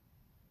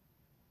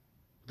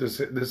 This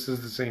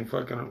is the same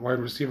fucking wide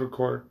receiver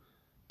core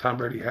Tom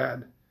Brady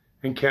had.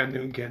 And Cam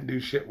Newton can't do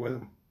shit with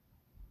him.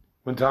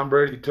 When Tom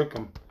Brady took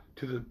him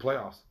to the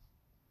playoffs.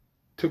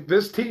 Took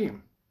this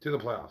team to the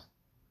playoffs.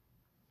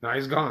 Now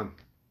he's gone.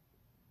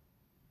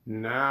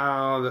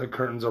 Now the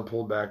curtains are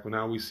pulled back.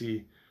 Now we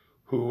see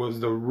who was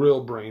the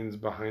real brains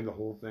behind the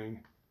whole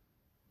thing.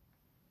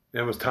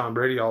 It was Tom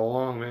Brady all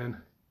along,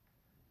 man.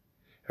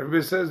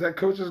 Everybody says that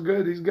coach is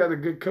good. He's got a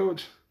good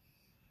coach.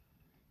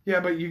 Yeah,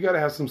 but you got to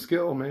have some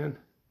skill, man.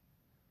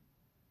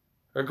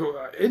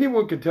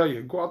 Anyone can tell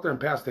you, go out there and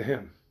pass to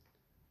him.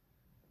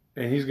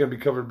 And he's going to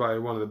be covered by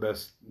one of the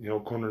best,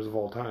 corners of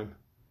all time.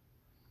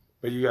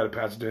 But you got to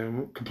pass it to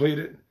him, complete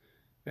it,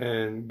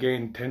 and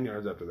gain 10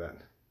 yards after that.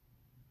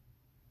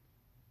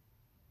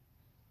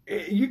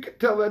 You could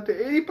tell that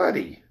to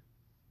anybody.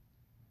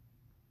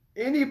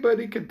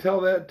 Anybody could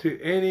tell that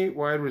to any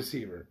wide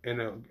receiver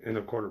and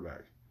a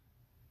quarterback.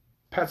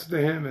 Pass it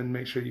to him and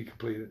make sure you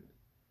complete it.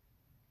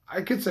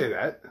 I could say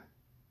that.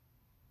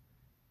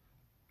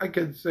 I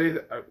could say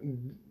that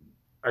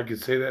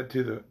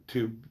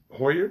to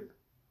Hoyer.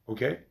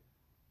 Okay?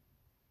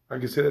 I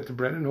could say that to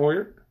Brendan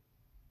Hoyer.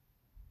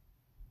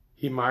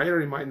 He might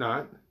or he might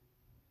not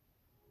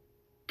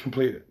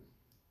complete it.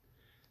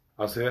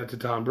 I'll say that to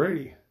Tom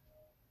Brady.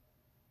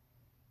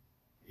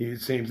 He's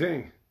the same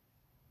thing.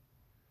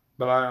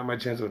 But I have my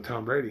chance with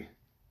Tom Brady.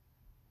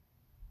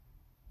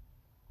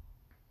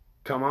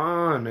 Come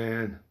on,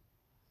 man.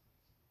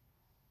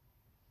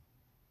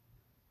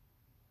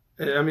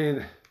 I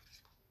mean,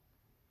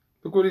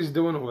 look what he's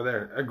doing over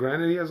there.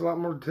 Granted, he has a lot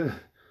more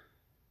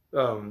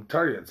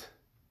targets.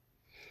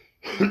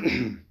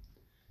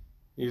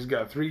 He's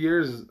got 3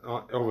 years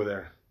over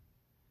there.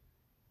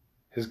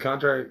 His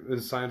contract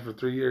is signed for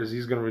 3 years.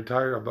 He's going to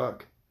retire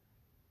 $1.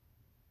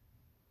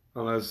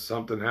 unless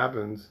something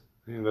happens,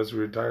 unless he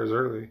retires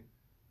early.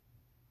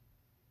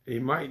 He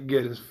might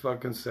get his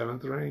fucking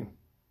 7th ring.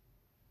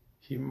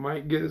 He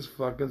might get his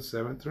fucking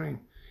 7th ring.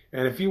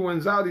 And if he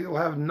wins out, he'll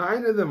have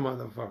 9 of them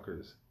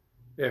motherfuckers.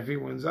 If he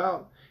wins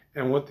out.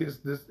 And what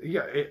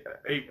yeah,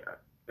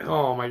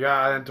 oh my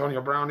God,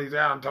 Antonio Brown, he's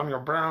out. Antonio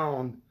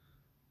Brown.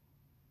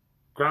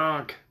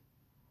 Gronk.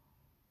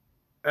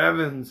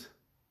 Evans.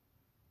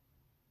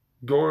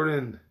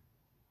 Gordon.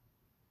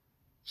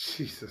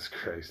 Jesus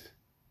Christ.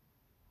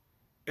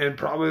 And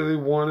probably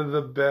one of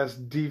the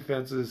best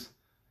defenses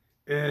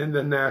in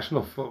the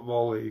National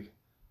Football League.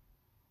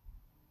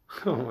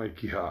 Oh my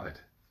God.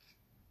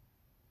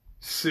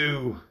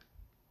 Sue.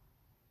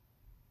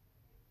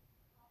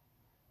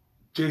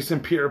 Jason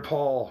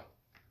Pierre-Paul.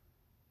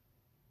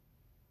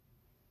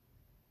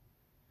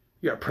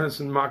 You got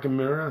Princeton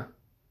Makamura.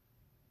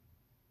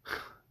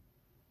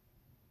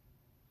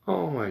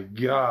 Oh my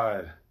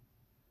God.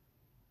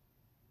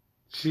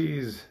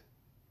 Jeez.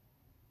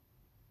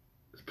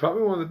 It's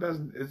probably one of the best.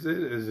 It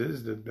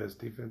is the best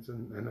defense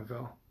in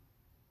NFL.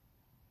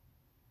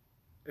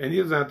 And he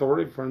doesn't have to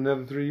worry for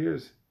another 3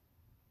 years.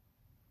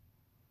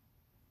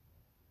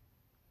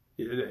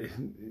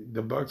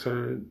 The Bucks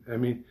are, I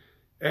mean,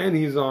 and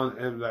he's on,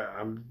 and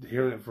I'm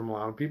hearing it from a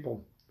lot of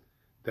people,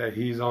 that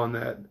he's on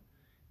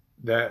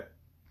that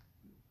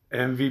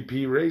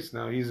MVP race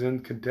now. He's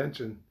in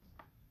contention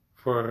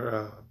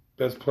for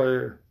best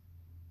player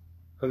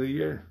of the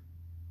year.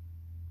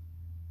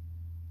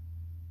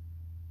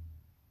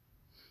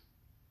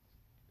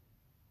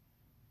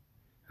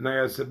 And I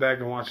gotta sit back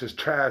and watch this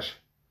trash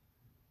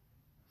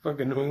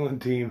fucking New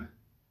England team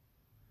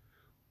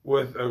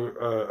with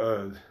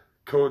a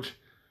coach,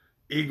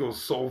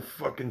 Eagles so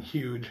fucking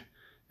huge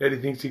that he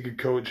thinks he could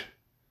coach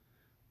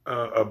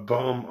a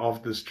bum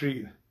off the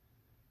street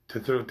to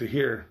throw it to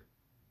here.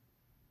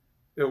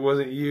 It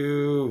wasn't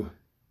you.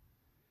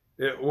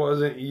 It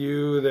wasn't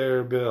you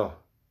there, Bill.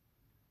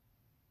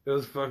 It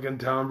was fucking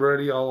Tom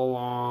Brady all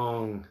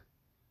along.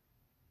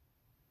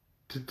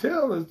 To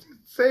tell us,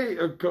 say,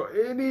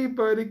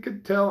 anybody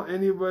could tell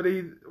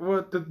anybody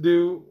what to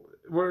do,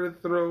 where to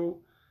throw,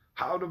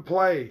 how to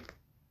play.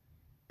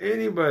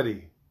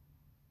 Anybody.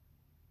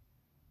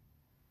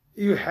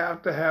 You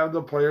have to have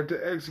the player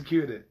to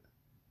execute it.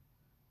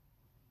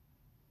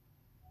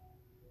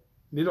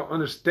 You don't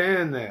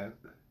understand that.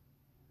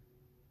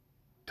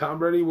 Tom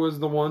Brady was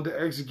the one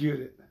to execute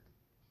it.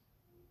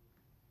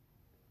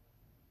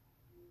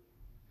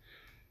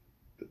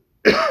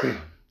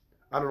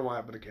 I don't know what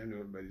happened to Cam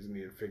Newton, but he's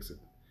need to fix it.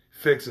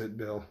 Fix it,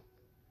 Bill.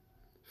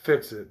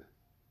 Fix it.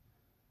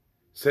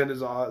 Send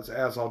his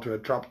ass off to a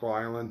tropical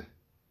island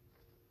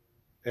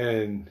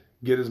and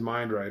get his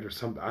mind right or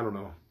something. I don't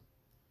know.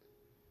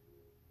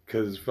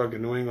 Because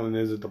fucking New England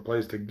isn't the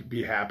place to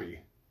be happy.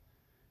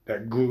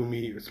 That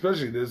gloomy,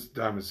 especially this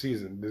time of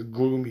season, this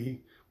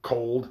gloomy,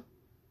 cold,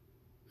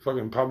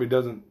 fucking probably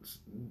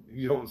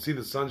you don't see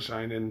the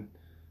sunshine in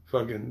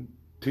fucking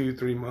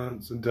 2-3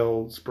 months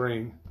until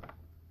spring.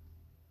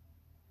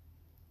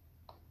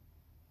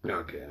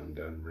 Okay, I'm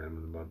done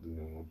rambling about the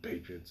New England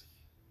Patriots.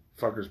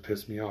 Fuckers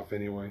piss me off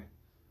anyway.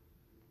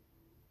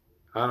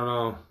 I don't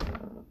know.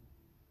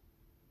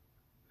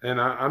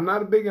 And I'm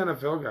not a big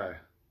NFL guy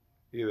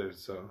either,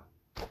 so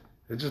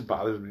it just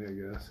bothers me,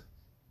 I guess.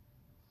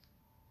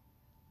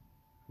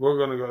 We're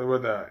going to go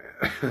with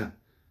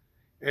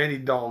Andy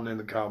Dalton and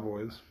the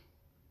Cowboys.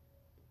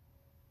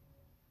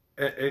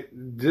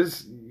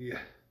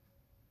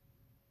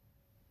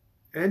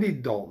 Andy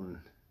Dalton,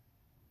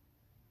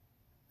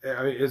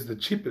 I mean, is the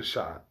cheapest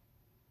shot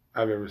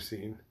I've ever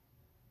seen.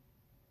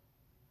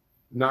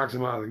 Knocks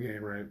him out of the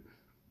game, right?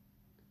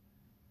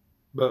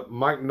 But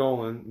Mike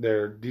Nolan,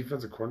 their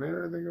defensive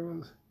coordinator, I think it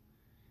was,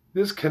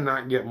 this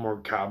cannot get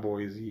more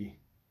Cowboys-y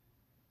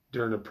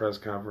during the press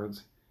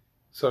conference.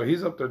 So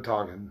he's up there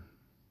talking.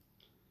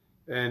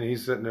 And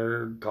he's sitting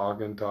there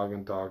talking,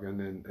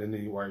 and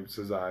he wipes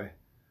his eye.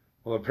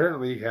 Well,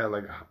 apparently he had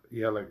like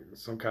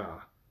some kind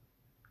of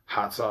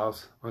hot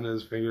sauce on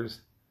his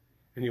fingers.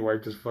 And he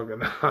wiped his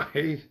fucking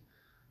eye.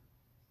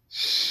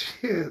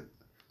 Shit.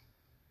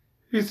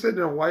 He's sitting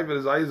there wiping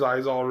his eyes. His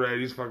eyes all red.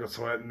 He's fucking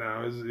sweating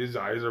now. His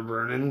eyes are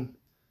burning.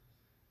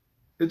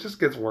 It just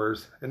gets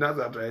worse. And that's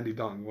after Andy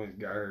Dalton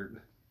got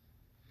hurt.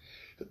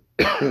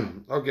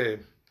 Okay.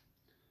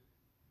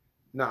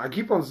 Now, I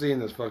keep on seeing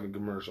this fucking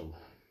commercial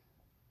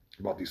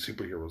about these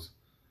superheroes.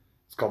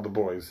 It's called The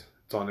Boys.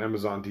 It's on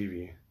Amazon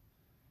TV.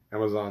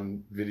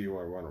 Amazon Video,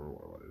 or whatever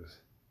what it is.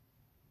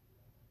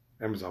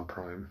 Amazon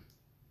Prime.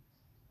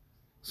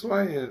 So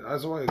I said,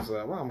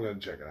 well, I'm going to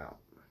check it out.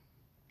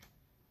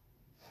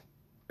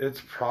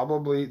 It's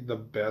probably the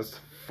best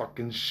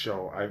fucking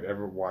show I've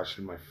ever watched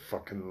in my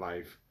fucking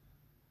life.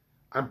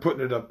 I'm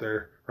putting it up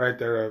there, right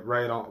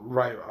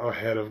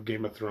ahead of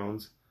Game of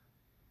Thrones.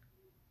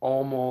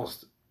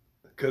 Almost,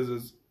 because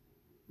it's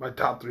my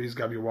top 3's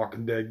got to be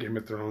Walking Dead, Game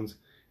of Thrones,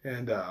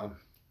 and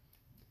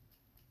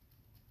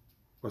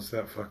what's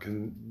that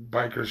fucking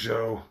biker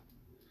show?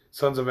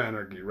 Sons of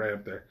Anarchy, right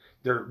up there.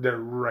 They're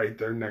right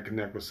there neck and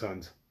neck with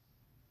Sons.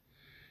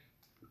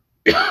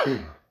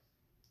 I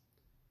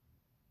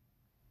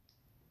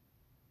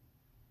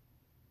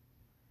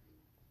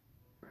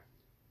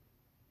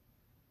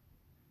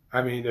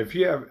mean, if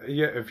you have,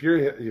 yeah, if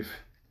you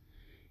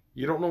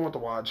don't know what to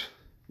watch,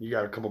 you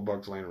got a couple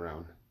bucks laying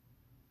around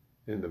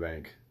in the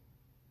bank.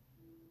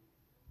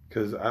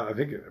 Because I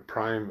think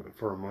Prime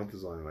for a month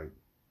is only like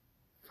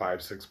 $5,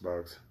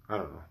 $6. I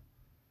don't know,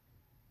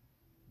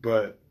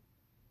 but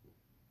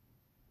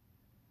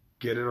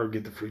get it or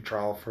get the free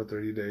trial for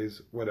 30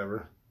 days,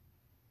 whatever,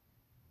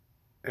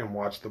 and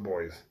watch The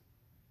Boys.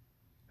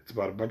 It's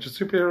about a bunch of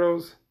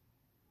superheroes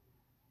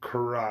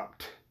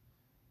corrupt.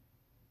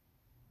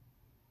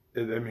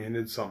 I mean,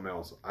 it's something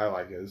else. I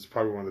like it. It's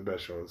probably one of the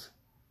best shows.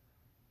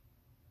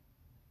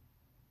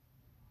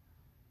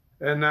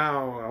 And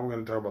now I'm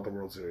going to talk about the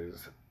World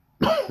Series.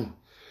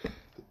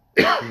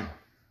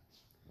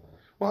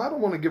 Well, I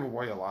don't want to give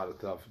away a lot of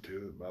stuff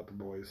too about The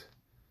Boys,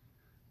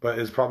 but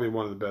it's probably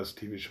one of the best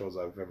TV shows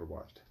I've ever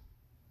watched.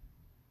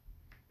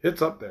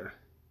 It's up there.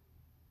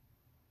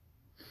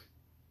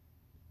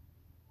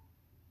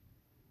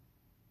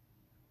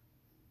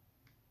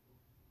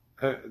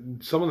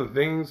 Some of the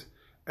things,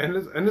 and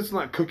it's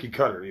not cookie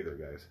cutter either,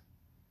 guys.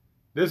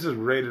 This is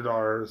rated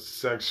R,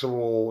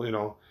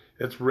 sexual,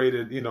 it's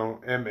rated,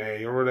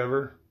 MA or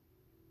whatever.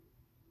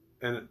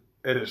 And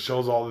it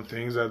shows all the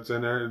things that's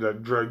in there, the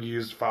drug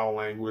use, foul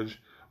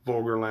language,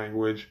 vulgar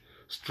language,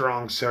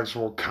 strong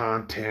sexual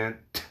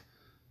content.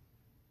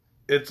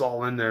 It's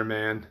all in there,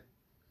 man.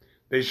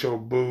 They show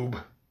boob.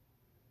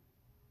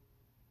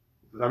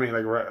 I mean,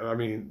 like, right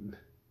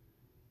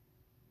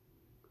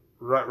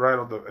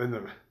off in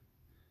the.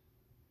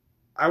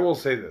 I will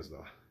say this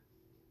though.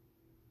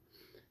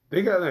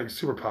 They got like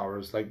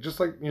superpowers, like just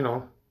like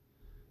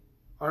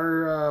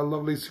our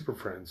lovely super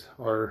friends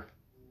or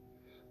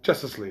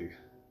Justice League.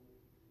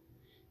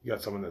 You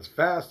got someone that's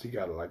fast. You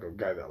got like a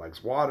guy that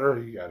likes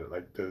water. You got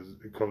like the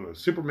equivalent of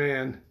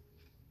Superman,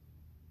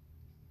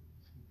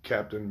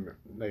 Captain.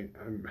 Like,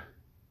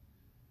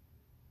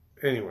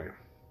 anyway,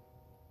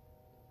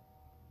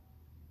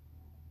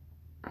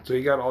 so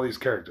you got all these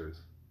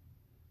characters,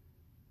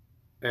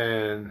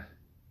 and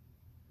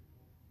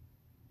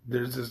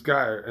there's this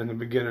guy in the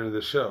beginning of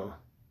the show.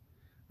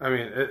 I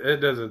mean, it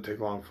doesn't take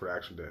long for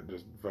action to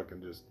just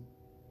fucking just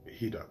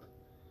heat up.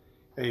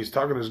 And he's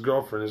talking to his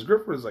girlfriend. His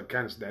girlfriend's like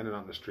kind of standing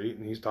on the street,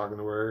 and he's talking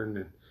to her,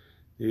 and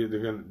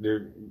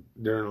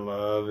they're in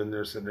love, and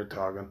they're sitting there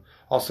talking.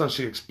 All of a sudden,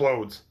 she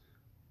explodes.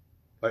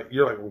 Like,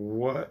 you're like,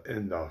 what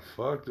in the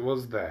fuck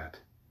was that?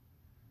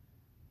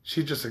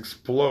 She just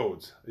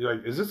explodes. You're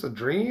like, is this a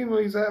dream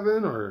he's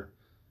having, or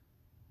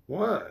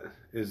what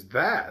is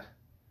that?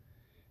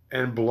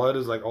 And blood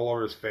is like all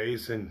over his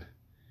face, and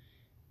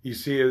you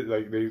see it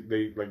like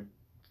they like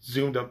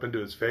zoomed up into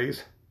his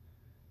face,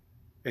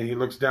 and he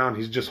looks down.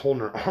 He's just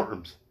holding her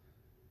arms.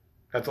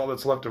 That's all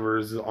that's left of her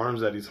is the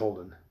arms that he's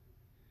holding.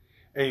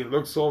 And he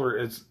looks over.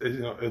 It's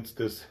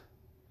this.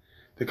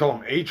 They call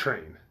him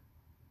A-Train.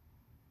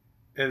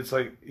 And it's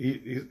like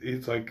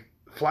he's like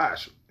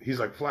Flash. He's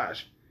like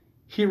Flash.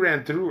 He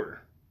ran through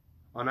her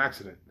on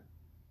accident.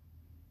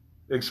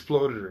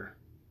 Exploded her.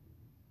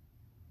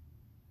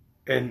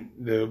 And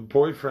the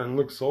boyfriend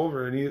looks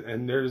over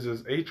and there's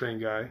this A-Train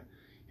guy.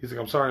 He's like,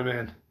 I'm sorry,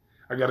 man.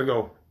 I gotta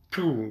go.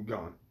 Boom,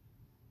 gone.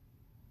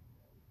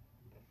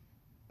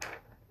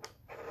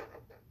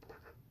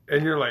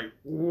 And you're like,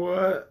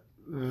 what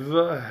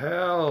the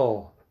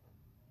hell?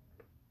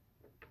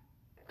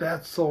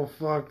 That's so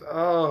fucked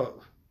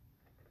up.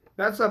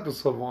 That's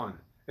episode 1.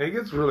 And it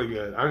gets really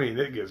good. I mean,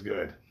 it gets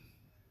good.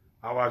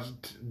 I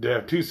watched, they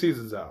have 2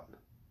 seasons out.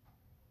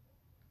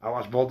 I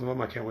watched both of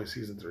them. I can't wait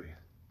season 3.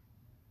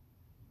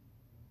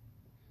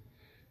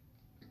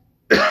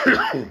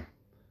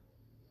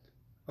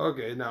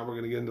 Okay, now we're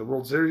going to get into the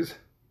World Series.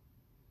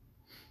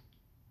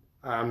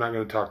 I'm not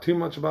going to talk too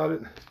much about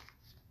it.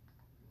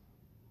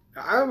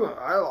 I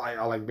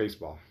like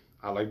baseball.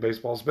 I like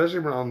baseball, especially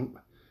around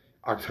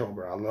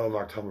October. I love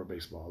October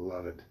baseball. I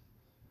love it.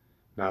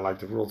 And I like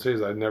the World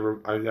Series. I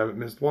haven't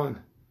missed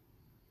one.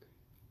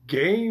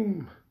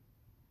 Game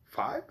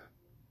 5?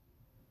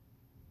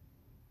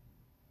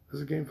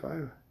 Is it game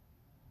 5?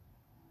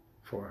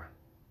 4.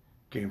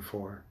 Game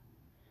 4.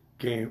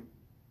 Game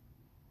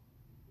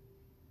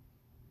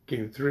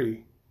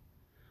 3.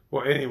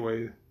 Well,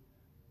 anyway,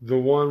 the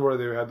one where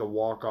they had the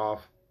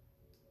walk-off,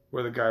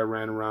 where the guy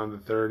ran around the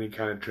third and he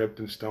kind of tripped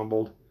and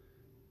stumbled,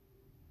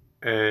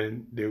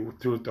 and they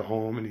threw it to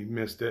home and he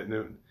missed it,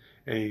 and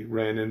he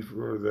ran in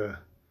for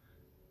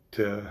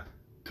to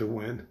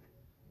win.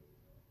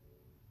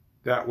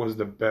 That was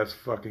the best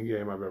fucking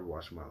game I've ever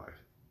watched in my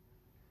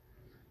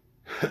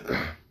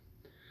life.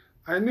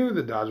 I knew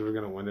the Dodgers were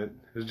going to win it.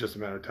 It was just a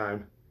matter of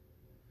time.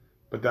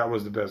 But that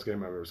was the best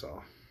game I ever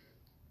saw.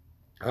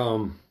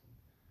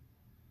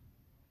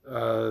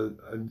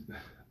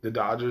 The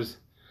Dodgers.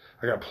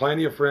 I got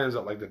plenty of friends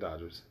that like the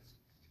Dodgers.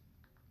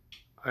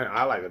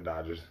 I like the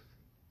Dodgers.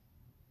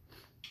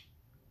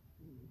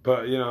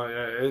 But,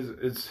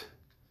 it's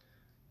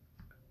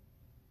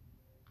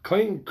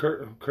Clayton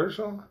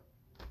Kershaw.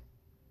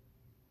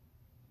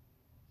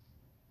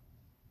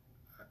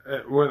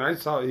 When I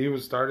saw he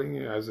was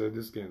starting, I said,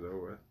 this game's over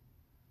with.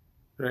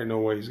 There ain't no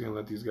way he's going to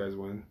let these guys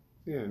win.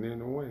 Yeah, there ain't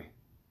no way.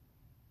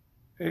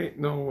 Ain't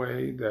no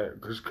way that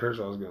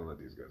Kershaw's going to let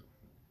these guys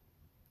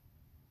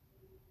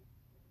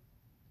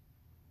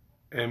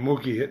win. And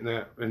Mookie hitting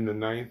that in the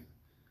ninth,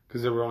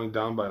 because they were only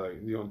down by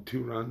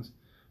 2 runs.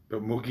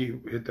 But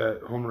Mookie hit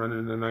that home run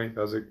in the ninth.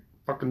 I was like,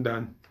 fucking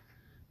done.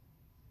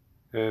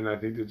 And I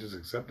think they just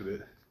accepted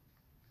it.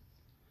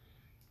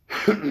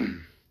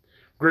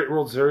 Great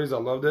World Series. I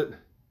loved it.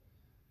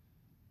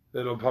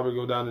 It'll probably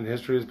go down in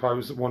history as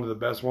probably one of the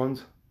best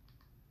ones.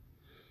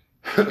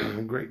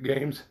 Great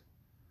games.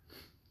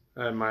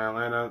 And my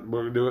Atlanta,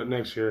 we're gonna do it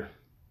next year.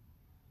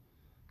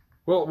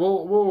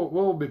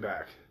 We'll be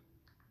back.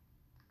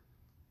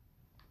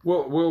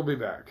 We'll be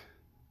back.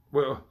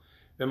 Well,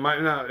 it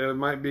might not. It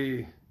might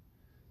be.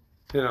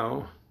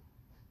 It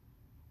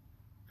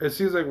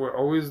seems like we're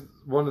always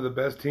one of the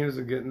best teams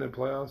to get in the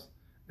playoffs,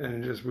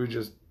 and we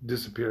just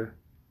disappear.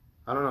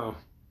 I don't know,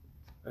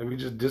 and we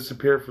just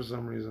disappear for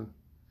some reason.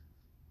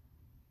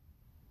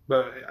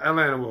 But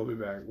Atlanta will be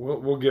back.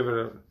 We'll give it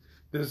a.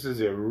 This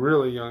is a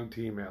really young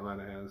team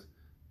Atlanta has,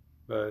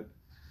 but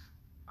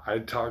I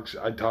talk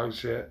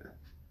shit,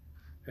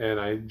 and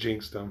I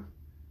jinxed them.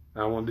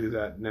 I won't do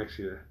that next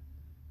year,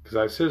 because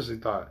I seriously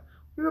thought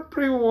we were up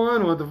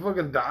 3-1 with the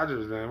fucking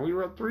Dodgers, man. We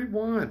were up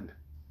 3-1.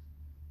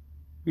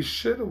 We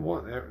should have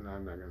won. No,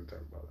 I'm not going to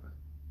talk about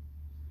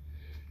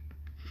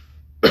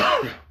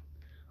that.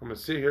 I'm going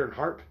to sit here and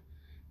harp.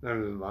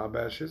 There's a lot of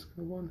bad shit's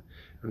going to go on.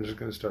 I'm just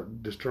going to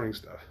start destroying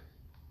stuff.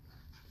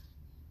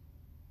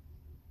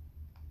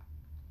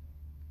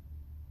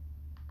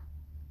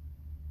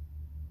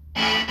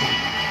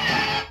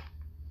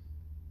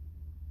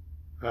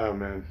 Oh,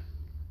 man.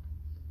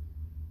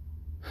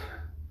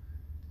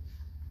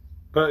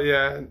 But,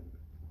 yeah.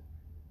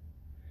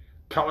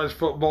 College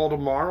football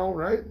tomorrow,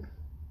 right?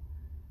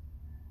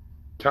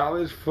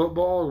 College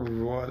football,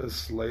 what a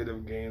slate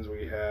of games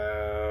we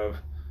have.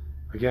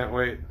 I can't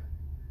wait.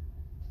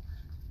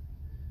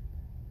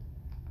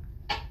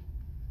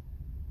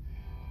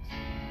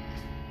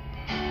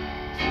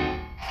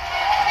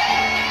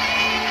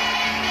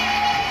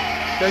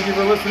 Thank you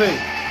for listening.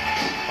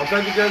 I'll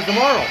talk to you guys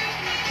tomorrow.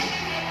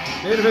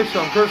 Native History,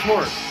 I'm Curtis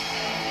Morris.